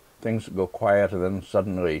painting. Things go quiet and then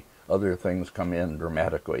suddenly other things come in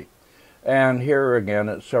dramatically. And here again,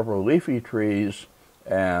 it's several leafy trees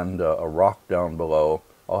and a rock down below.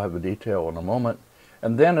 I'll have a detail in a moment.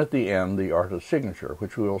 And then at the end, the artist's signature,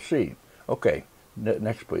 which we will see. Okay,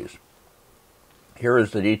 next please. Here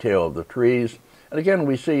is the detail of the trees. And again,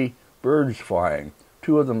 we see birds flying.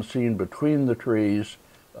 Two of them seen between the trees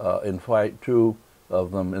in flight, two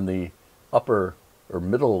of them in the upper or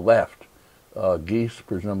middle left. Geese,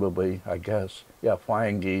 presumably, I guess. Yeah,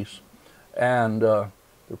 flying geese. And there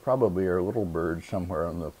probably are little birds somewhere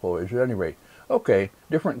on the foliage. At any rate, okay,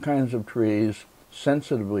 different kinds of trees,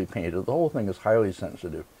 sensitively painted. The whole thing is highly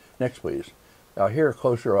sensitive. Next, please. Now here,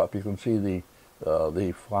 closer up, you can see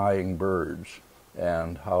the flying birds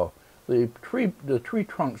and how the tree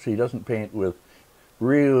trunks he doesn't paint with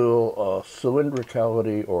real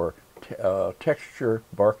cylindricality or texture,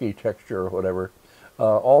 barky texture or whatever.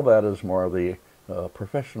 All that is more of the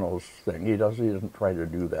professional's thing. He doesn't try to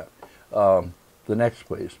do that. The next,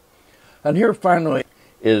 please. And here finally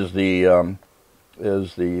is the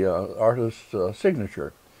artist's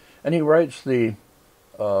signature, and he writes the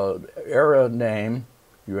era name,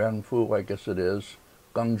 Yuan Fu, I guess it is,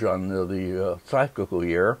 Gangzhen, the cyclical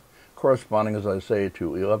year, corresponding, as I say, to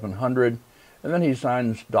 1100, and then he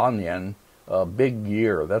signs Danyan, big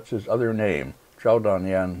year. That's his other name. Zhao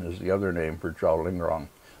Danyan is the other name for Zhao Lingrang.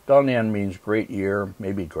 Danyan means great year,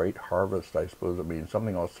 maybe great harvest, I suppose it means,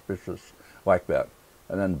 something auspicious like that.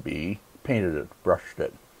 And then B, painted it, brushed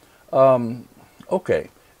it. Okay,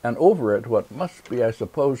 and over it, what must be, I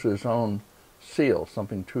suppose, his own seal,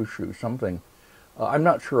 something Tushu, something, I'm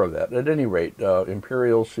not sure of that. At any rate,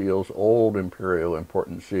 imperial seals, old imperial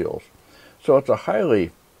important seals. So it's a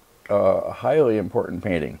highly important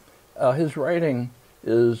painting. His writing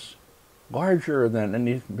is larger than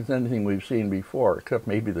anything we've seen before, except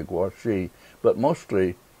maybe the gouache, but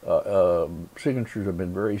mostly signatures have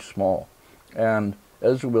been very small. And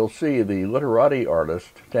as we'll see, the literati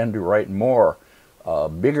artists tend to write more,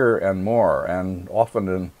 bigger and more, and often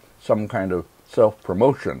in some kind of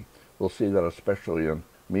self-promotion. We'll see that especially in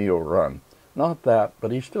Mio Run. Not that,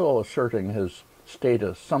 but he's still asserting his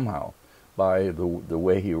status somehow by the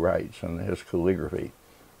way he writes and his calligraphy.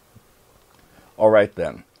 All right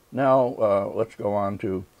then. Now let's go on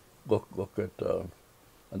to look at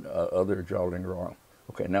other Zhao Lingrang.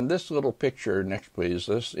 Okay, now this little picture next, please.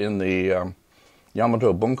 This in the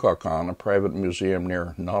Yamato Bunkakan, a private museum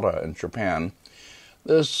near Nara in Japan.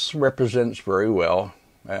 This represents very well,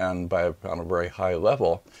 and on a very high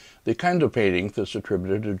level, the kind of painting that's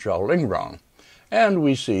attributed to Zhao Lingrang. And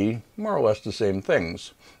we see more or less the same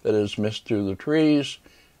things. That is, mist through the trees,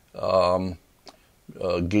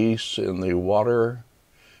 geese in the water,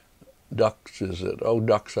 ducks, is it? Oh,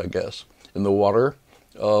 ducks, I guess, in the water,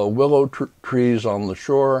 willow trees on the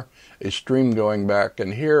shore, a stream going back,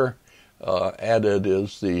 and here added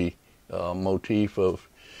is the motif of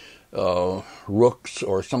rooks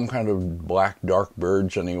or some kind of black dark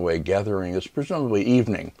birds anyway gathering. It's presumably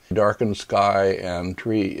evening, darkened sky and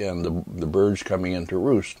tree and the birds coming in to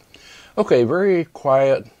roost. Okay, very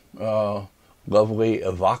quiet, lovely,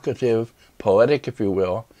 evocative, poetic, if you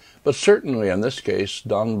will, but certainly in this case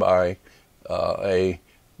done by a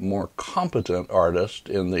more competent artist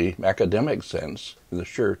in the academic sense, in the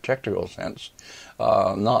sheer technical sense,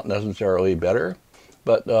 not necessarily better,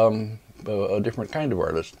 but a different kind of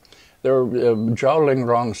artist. Zhao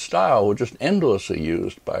Lingrang's style was just endlessly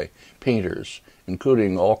used by painters,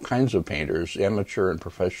 including all kinds of painters, amateur and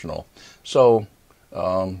professional. So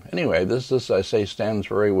anyway, this, I say, stands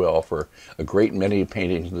very well for a great many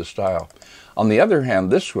paintings in this style. On the other hand,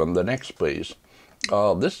 this one, the next please,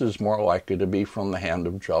 this is more likely to be from the hand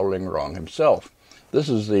of Zhao Lingrang himself. This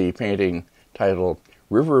is the painting titled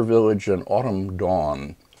River Village and Autumn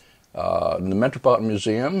Dawn. In the Metropolitan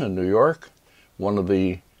Museum in New York, one of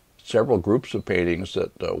the several groups of paintings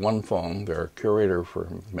that Wen Feng, their curator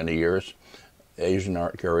for many years, Asian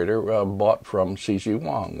art curator, bought from C.C.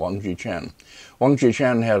 Wang Jichen. Wang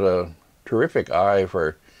Jichen had a terrific eye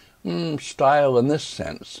for style in this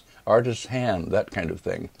sense, artist's hand, that kind of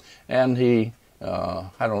thing. And he,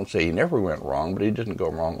 I don't say he never went wrong, but he didn't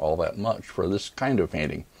go wrong all that much for this kind of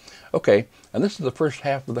painting. Okay, and this is the first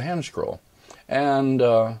half of the hand scroll. And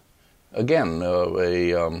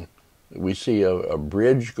again, we see a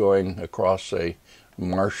bridge going across a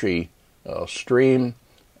marshy stream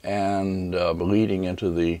and leading into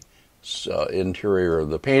the interior of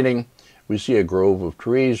the painting. We see a grove of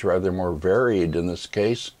trees, rather more varied in this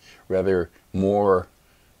case, rather more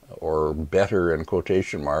or better in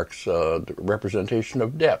quotation marks, representation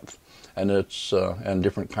of depth, and and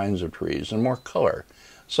different kinds of trees and more color.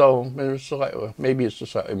 So maybe it's a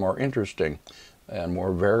slightly more interesting and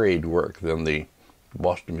more varied work than the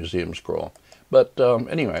Boston Museum scroll. But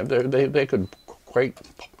anyway, they could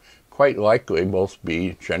quite likely both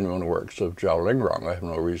be genuine works of Zhao Lingrang. I have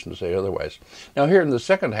no reason to say otherwise. Now here in the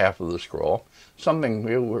second half of the scroll, something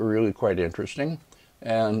really quite interesting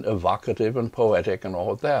and evocative and poetic and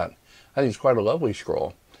all of that. I think it's quite a lovely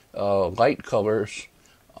scroll. Light colors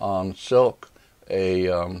on silk.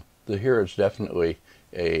 Here it's definitely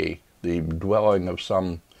the dwelling of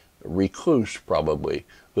some recluse, probably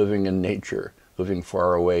living in nature, living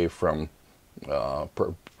far away from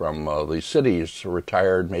the cities,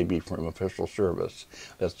 retired maybe from official service.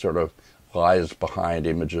 That sort of lies behind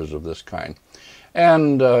images of this kind.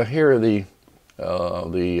 And here are the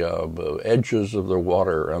edges of the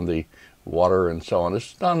water and so on.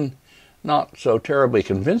 It's done not so terribly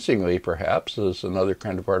convincingly, perhaps, as another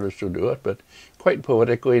kind of artist would do it, but quite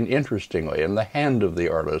poetically and interestingly. And the hand of the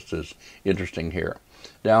artist is interesting here.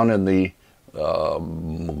 Down in the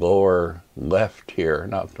lower left here,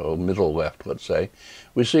 not middle left, let's say,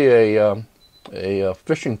 we see a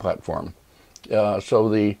fishing platform. So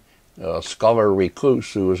the scholar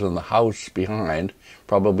recluse who was in the house behind,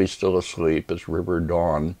 probably still asleep, as river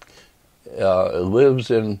dawn,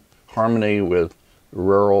 lives in harmony with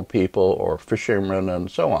rural people or fishermen and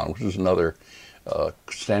so on, which is another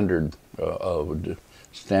standard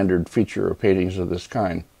feature of paintings of this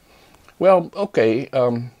kind. Well, okay.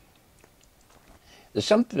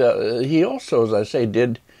 He also, as I say,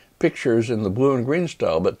 did pictures in the blue and green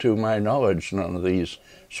style, but to my knowledge, none of these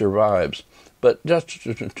survives. But just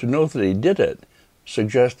to know that he did it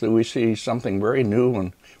suggests that we see something very new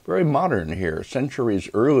and very modern here, centuries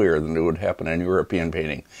earlier than it would happen in European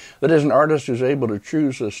painting. That is, an artist who's able to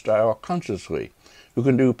choose a style consciously, who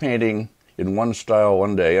can do painting in one style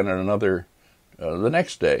one day and in another the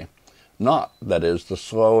next day. Not, that is, the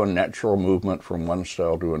slow and natural movement from one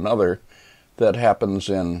style to another that happens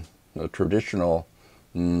in the traditional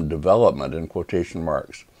development, in quotation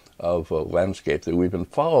marks, of landscape that we've been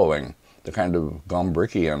following, the kind of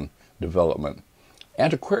Gombrickian development.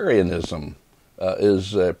 Antiquarianism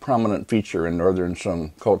is a prominent feature in northern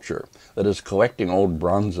Sung culture. That is, collecting old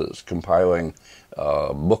bronzes, compiling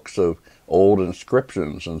books of old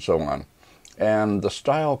inscriptions, and so on. And the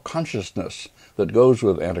style consciousness that goes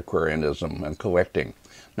with antiquarianism and collecting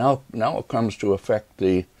now it comes to affect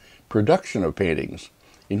the production of paintings,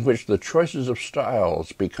 in which the choices of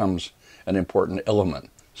styles becomes an important element.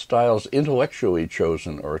 Styles intellectually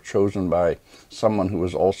chosen or chosen by someone who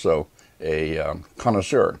is also a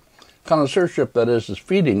connoisseur. Connoisseurship, that is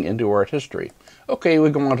feeding into art history. Okay, we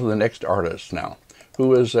go on to the next artist now,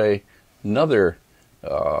 who is another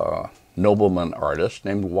nobleman artist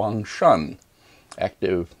named Wang Shen,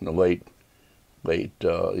 active in the late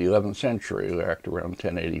 11th century, active around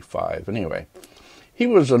 1085. Anyway, he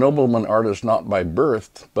was a nobleman artist not by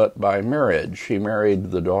birth, but by marriage. He married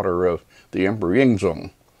the daughter of the Emperor Yingzong,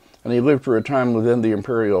 and he lived for a time within the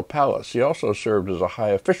imperial palace. He also served as a high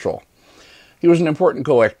official. He was an important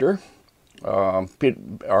collector.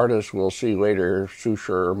 Artists we'll see later, Su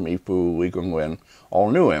Shi, Mi Fu, Li Gongwen, all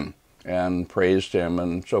knew him and praised him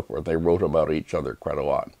and so forth. They wrote about each other quite a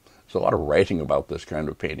lot. There's a lot of writing about this kind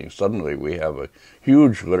of painting. Suddenly we have a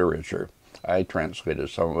huge literature. I translated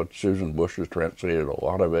some of it. Susan Bush has translated a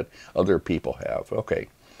lot of it. Other people have. Okay.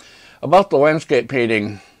 About the landscape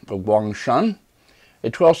painting of Wang Shen, a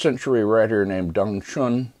 12th century writer named Deng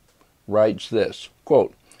Chun writes this,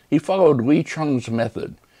 quote, "He followed Li Cheng's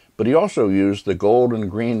method, but he also used the gold and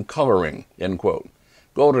green coloring," end quote.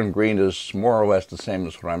 Gold and green is more or less the same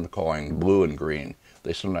as what I'm calling blue and green.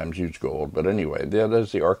 They sometimes use gold, but anyway, that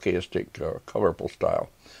is the archaistic, colorful style,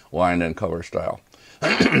 line and color style.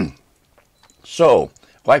 So,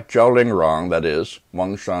 like Zhao Lingrang, that is,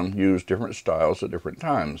 Wang Shen used different styles at different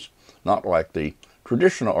times, not like the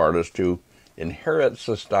traditional artist who inherits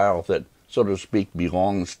a style that, so to speak,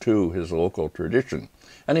 belongs to his local tradition.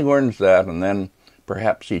 And he learns that, and then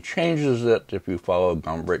perhaps he changes it, if you follow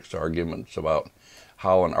Gombrick's arguments about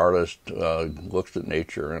how an artist looks at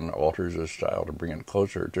nature and alters his style to bring it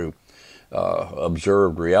closer to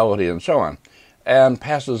observed reality and so on, and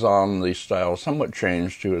passes on the style somewhat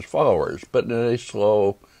changed to his followers, but in a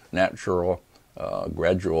slow, natural,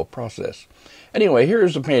 gradual process. Anyway,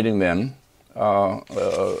 here's a painting then,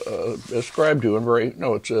 ascribed to him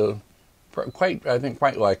I think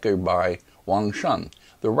quite likely by Wang Shen.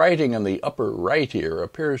 The writing in the upper right here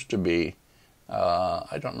appears to be,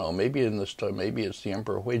 I don't know, maybe it's the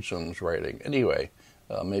Emperor Huizong's writing. Anyway,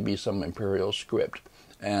 maybe some imperial script,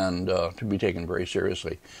 and to be taken very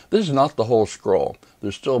seriously. This is not the whole scroll.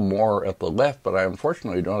 There's still more at the left, but I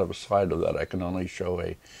unfortunately don't have a slide of that. I can only show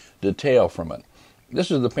a detail from it.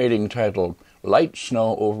 This is the painting titled Light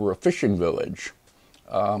Snow Over a Fishing Village.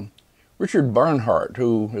 Richard Barnhart,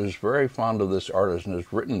 who is very fond of this artist and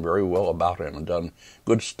has written very well about him and done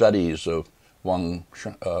good studies of Wang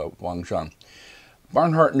Shen.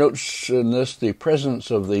 Barnhart notes in this the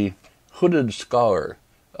presence of the hooded scholar.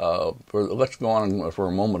 Let's go on for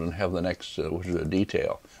a moment and have the next, which is a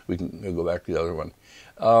detail. We can go back to the other one.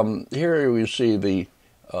 Here we see the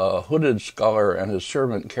hooded scholar and his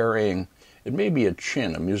servant carrying, it may be a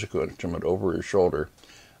chin, a musical instrument, over his shoulder.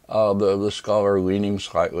 The scholar leaning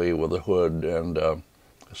slightly with a hood and a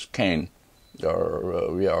cane,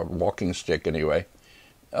 or walking stick anyway.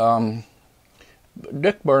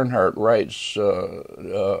 Dick Barnhart writes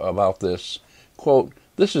about this, quote,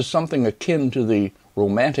 "This is something akin to the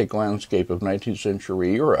romantic landscape of 19th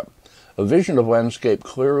century Europe, a vision of landscape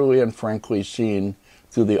clearly and frankly seen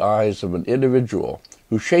through the eyes of an individual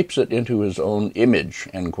who shapes it into his own image,"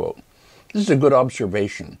 end quote. This is a good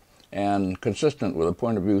observation and consistent with the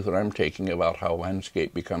point of view that I'm taking about how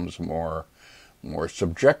landscape becomes more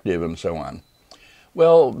subjective and so on.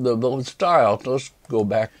 Well, the style, let's go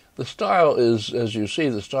back. The style is, as you see,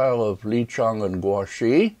 the style of Li Chang and Guo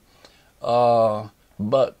Xi,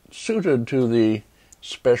 but suited to the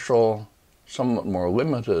special, somewhat more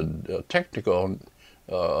limited technical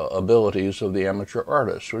abilities of the amateur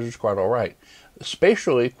artist, which is quite all right.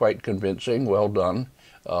 Spatially, quite convincing, well done.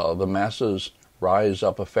 The masses rise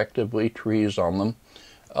up effectively, trees on them.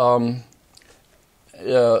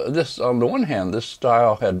 This, on the one hand, this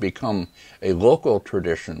style had become a local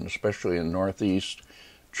tradition, especially in northeast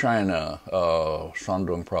China,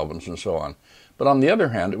 Shandong province, and so on. But on the other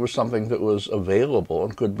hand, it was something that was available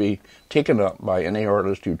and could be taken up by any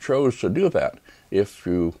artist who chose to do that, if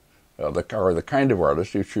you are the kind of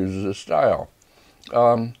artist who chooses a style.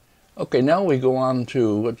 Okay, now we go on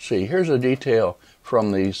to, let's see, here's a detail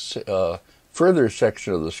from the further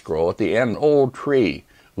section of the scroll. At the end, old tree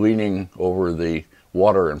leaning over the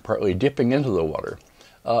water and partly dipping into the water.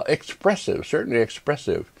 Expressive, certainly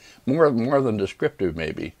expressive, more than descriptive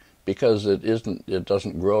maybe, because it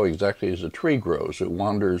doesn't grow exactly as a tree grows. It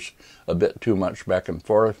wanders a bit too much back and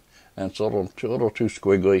forth, and it's a little too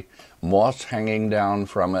squiggly. Moss hanging down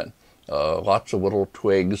from it, lots of little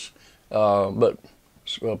twigs, but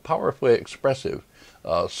powerfully expressive.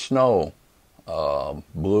 Snow,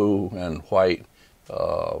 blue and white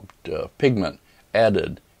pigment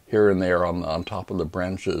added here and there on top of the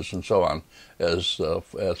branches and so on as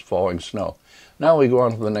falling snow. Now we go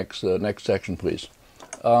on to the next section, please.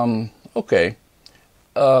 Okay.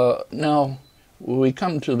 Now we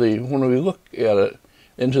come to when we look at it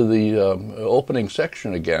into the opening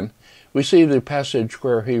section again, we see the passage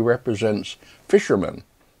where he represents fishermen,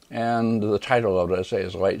 and the title of it, I say,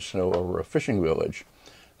 is "Light Snow Over a Fishing Village."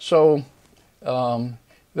 So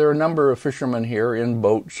there are a number of fishermen here in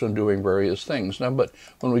boats and doing various things. Now, but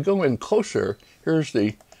when we go in closer, here's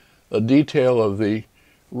a detail of the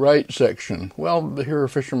right section. Well, here are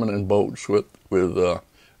fishermen in boats with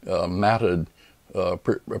matted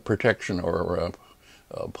protection or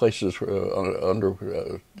places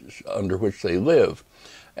under which they live,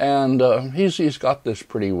 and he's got this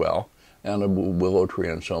pretty well, and a willow tree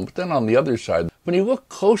and so on. But then on the other side, when you look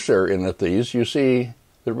closer in at these, you see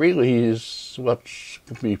that really he's what's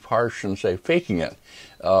to be harsh and say faking it.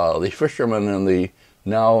 The fisherman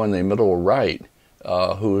now in the middle right,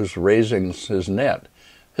 who is raising his net.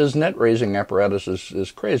 His net raising apparatus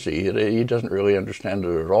is crazy. He doesn't really understand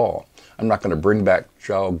it at all. I'm not going to bring back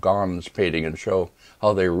Zhao Lingrang's painting and show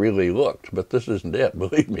how they really looked, but this isn't it,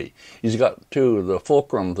 believe me. He's got the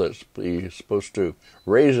fulcrum that he's supposed to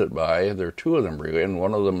raise it by. There are two of them really, and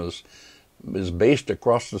one of them is based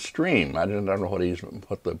across the stream. I don't know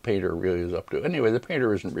what the painter really is up to. Anyway, the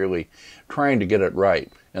painter isn't really trying to get it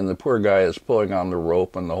right, and the poor guy is pulling on the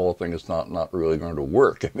rope, and the whole thing is not really going to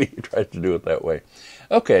work if he tries to do it that way.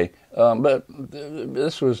 Okay, but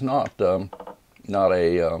this was not a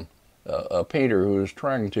painter who was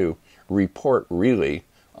trying to report really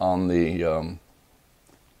on the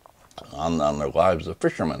lives of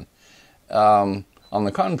fishermen. On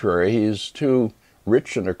the contrary, he's too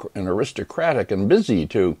rich and aristocratic and busy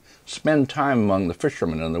to spend time among the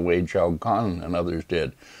fishermen in the way Zhao Gan and others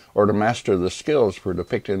did, or to master the skills for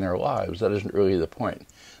depicting their lives. That isn't really the point.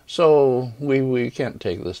 So we can't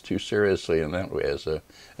take this too seriously in that way as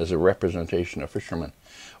a representation of fishermen.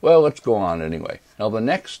 Well, let's go on anyway. Now the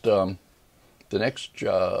next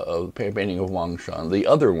painting of Wang Shen, the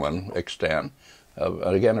other one extant,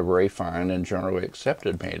 again a very fine and generally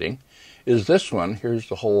accepted painting, is this one. Here's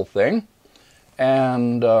the whole thing.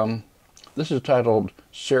 And this is titled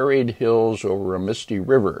 "Serried Hills Over a Misty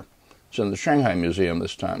River." It's in the Shanghai Museum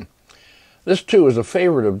this time. This, too, is a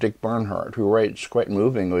favorite of Dick Barnhart, who writes quite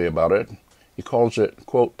movingly about it He calls it,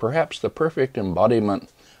 quote, perhaps the perfect embodiment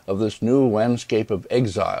of this new landscape of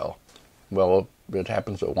exile. Well, it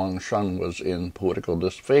happens that Wang Shen was in political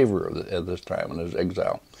disfavor at this time in his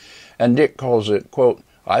exile. And Dick calls it, quote,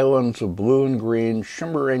 islands of blue and green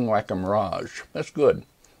shimmering like a mirage. That's good,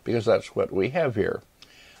 because that's what we have here.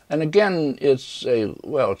 And again, it's a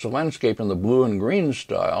landscape in the blue and green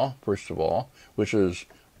style, first of all, which is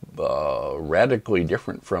radically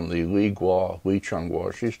different from the Li Cheng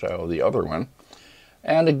Guoxi style of the other one.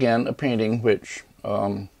 And again, a painting which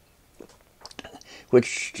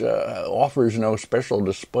offers no special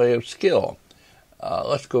display of skill.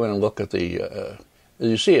 Let's go in and look at the,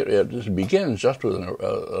 you see it begins just with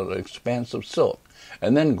an expanse of silk,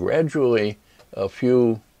 and then gradually a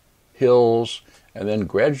few hills, and then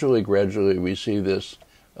gradually we see this,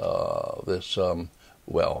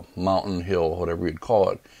 mountain hill, whatever you'd call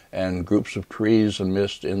it, and groups of trees and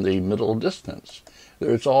mist in the middle distance.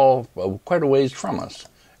 It's all quite a ways from us,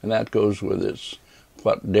 and that goes with its,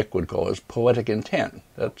 what Dick would call his poetic intent.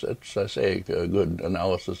 That's I say, a good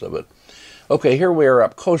analysis of it. Okay, here we are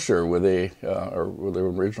up closer with the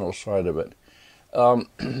original side of it.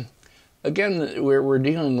 Again, we're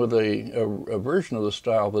dealing with a version of the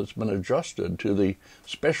style that's been adjusted to the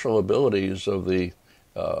special abilities of the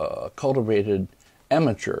cultivated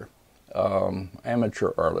amateur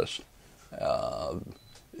artist.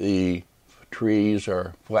 The trees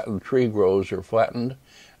are flattened, tree grows are flattened,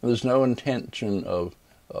 and there's no intention of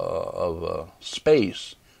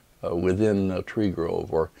space within a tree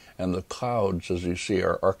grove, and the clouds, as you see,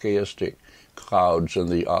 are archaistic clouds in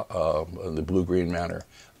the blue-green manner.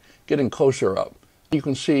 Getting closer up, you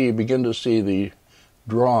can begin to see the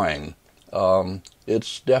drawing.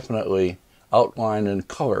 It's definitely outlined in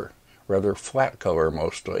color, rather flat color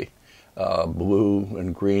mostly, blue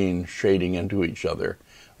and green shading into each other.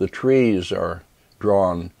 The trees are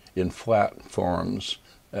drawn in flat forms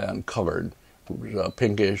and colored,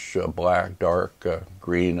 pinkish, black, dark,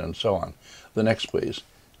 green, and so on. The next, please.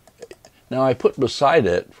 Now I put beside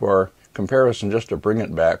it, for comparison, just to bring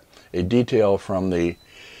it back, a detail from the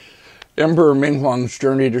Emperor Minghuang's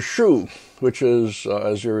Journey to Shu, which is,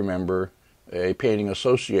 as you remember, a painting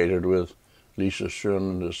associated with Li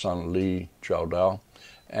Shishun, the son of Li Chaodao,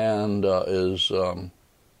 and is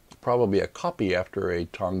probably a copy after a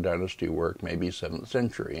Tang Dynasty work, maybe 7th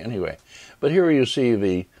century. Anyway, but here you see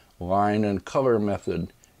the line and color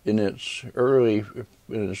method in its early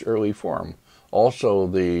form. Also,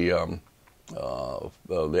 the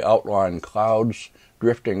outline clouds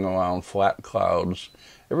drifting around flat clouds.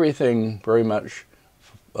 Everything very much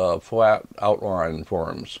flat outline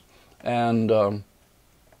forms, and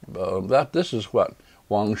this is what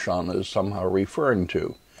Wang Shen is somehow referring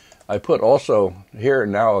to. I put also here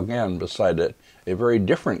now again beside it a very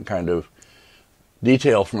different kind of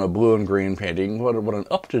detail from a blue and green painting. What an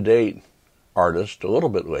up-to-date artist, a little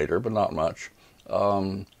bit later, but not much,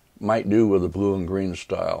 might do with the blue and green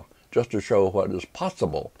style, just to show what is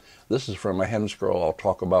possible. This is from a hand scroll I'll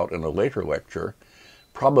talk about in a later lecture,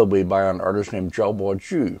 probably by an artist named Zhao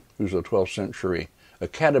Lingrang, who's a 12th century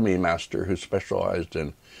academy master who specialized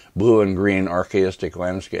in blue and green archaistic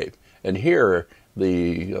landscape. And here,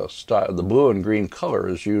 the blue and green color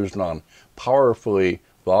is used on powerfully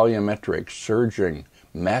volumetric, surging,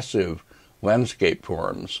 massive landscape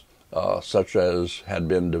forms, such as had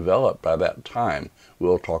been developed by that time.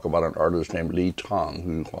 We'll talk about an artist named Li Tang,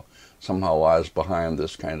 who somehow lies behind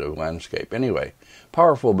this kind of landscape. Anyway,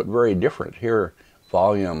 powerful but very different. Here,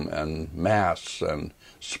 volume and mass and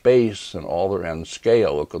space and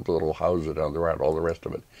scale. Look at the little houses on the right, all the rest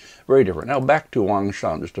of it. Very different. Now back to Wang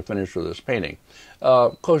Shen, just to finish with this painting.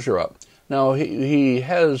 Closer up. Now he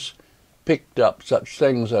has picked up such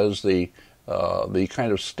things as the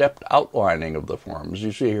kind of stepped outlining of the forms.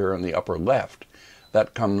 You see here in the upper left.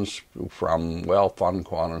 That comes from, Fan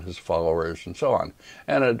Quan and his followers and so on.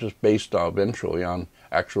 And it is based eventually on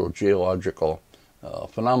actual geological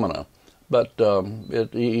phenomena. But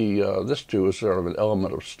this too is sort of an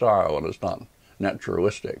element of style, and it's not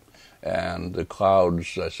naturalistic. And the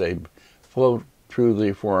clouds, I say, float through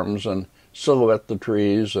the forms and silhouette the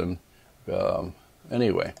trees. And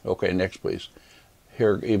anyway, okay, next please.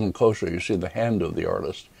 Here, even closer, you see the hand of the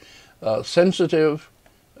artist. Sensitive,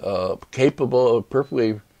 capable,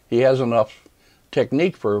 perfectly. He has enough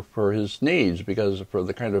technique for his needs, because for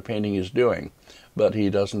the kind of painting he's doing, but he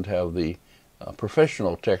doesn't have the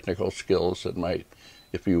professional technical skills that might,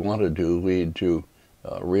 if you wanted to, lead to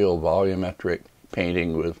real volumetric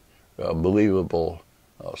painting with believable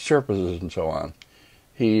surfaces and so on.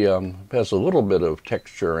 He has a little bit of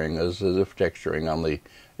texturing, as if texturing on the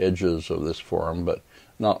edges of this form, but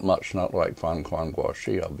not much, not like Fan Quan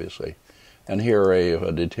Guoxi, obviously. And here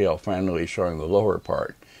a detail finally showing the lower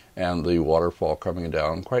part, and the waterfall coming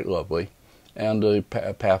down, quite lovely, and a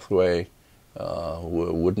pathway,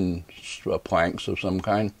 wooden planks of some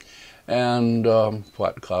kind, and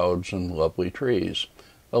flat clouds and lovely trees.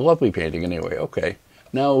 A lovely painting anyway. Okay,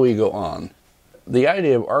 now we go on. The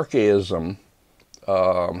idea of archaism,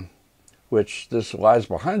 which this lies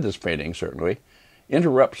behind this painting certainly,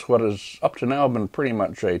 interrupts what has up to now been pretty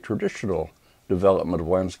much a traditional development of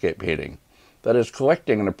landscape painting. That is,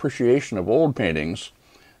 collecting an appreciation of old paintings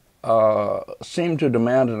seemed to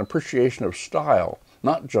demand an appreciation of style,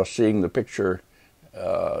 not just seeing the picture,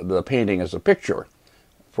 the painting as a picture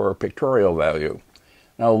for pictorial value.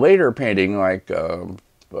 Now later painting like Fan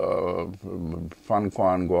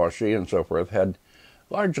Quan Guaxi and so forth had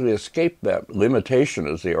largely escaped that limitation,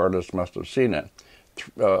 as the artist must have seen it,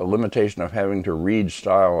 limitation of having to read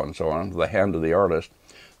style and so on, the hand of the artist,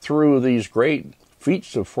 through these great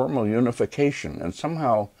feats of formal unification and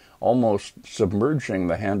somehow almost submerging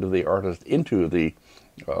the hand of the artist into the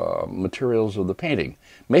materials of the painting,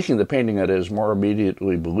 making the painting, that is, more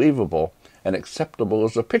immediately believable and acceptable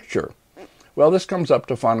as a picture. Well, this comes up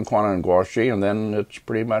to Fan Quan and Guaxi, and then it's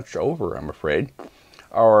pretty much over, I'm afraid.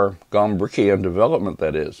 Our Gombrickian development,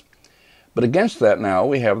 that is. But against that now,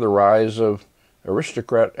 we have the rise of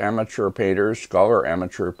aristocrat amateur painters, scholar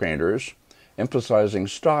amateur painters, emphasizing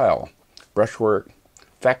style, brushwork,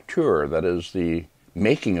 facture, that is the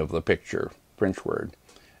making of the picture, French word,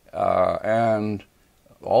 and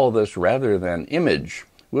all of this rather than image,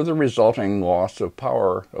 with the resulting loss of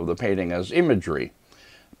power of the painting as imagery,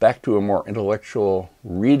 back to a more intellectual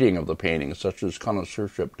reading of the painting, such as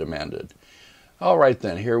connoisseurship demanded. All right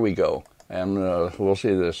then, here we go, and we'll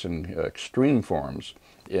see this in extreme forms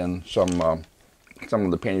in some of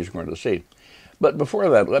the paintings we're going to see. But before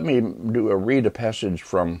that, let me read a passage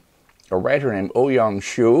from a writer named Ouyang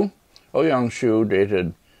Xu. Ouyang Xu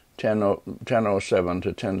dated 1007 to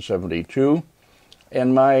 1072.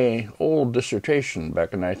 In my old dissertation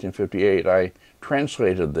back in 1958, I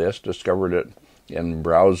translated this, discovered it in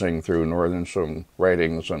browsing through Northern Sung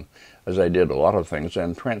writings, and as I did a lot of things,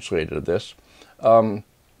 and translated this.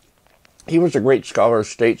 He was a great scholar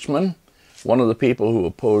statesman, one of the people who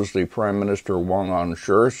opposed the Prime Minister Wang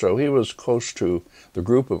Shen, so he was close to the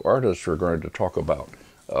group of artists we're going to talk about,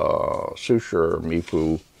 Sushi,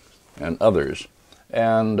 Mifu, and others.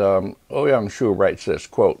 And Ouyang Xu writes this,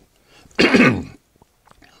 quote,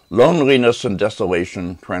 "Loneliness and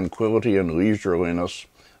desolation, tranquility and leisureliness,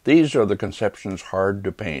 these are the conceptions hard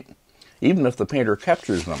to paint. Even if the painter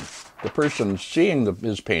captures them, the person seeing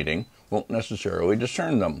his painting won't necessarily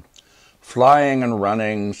discern them. Flying and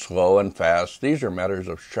running, slow and fast, these are matters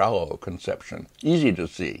of shallow conception, easy to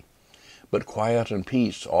see. But quiet and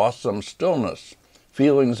peace, awesome stillness,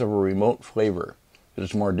 feelings of a remote flavor, it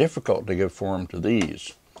is more difficult to give form to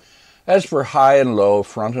these. As for high and low,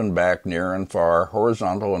 front and back, near and far,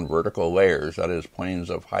 horizontal and vertical layers, that is, planes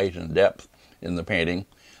of height and depth in the painting,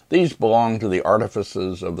 these belong to the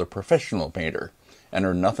artifices of the professional painter, and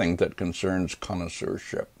are nothing that concerns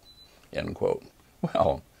connoisseurship." End quote.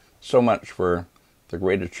 Well, so much for the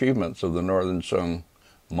great achievements of the Northern Sung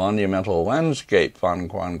monumental landscape, Fan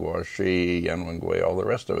Quan Guaxi, Yanwengui, all the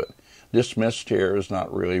rest of it. Dismissed here as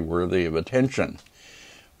not really worthy of attention.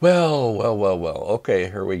 Well. Okay,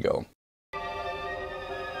 here we go.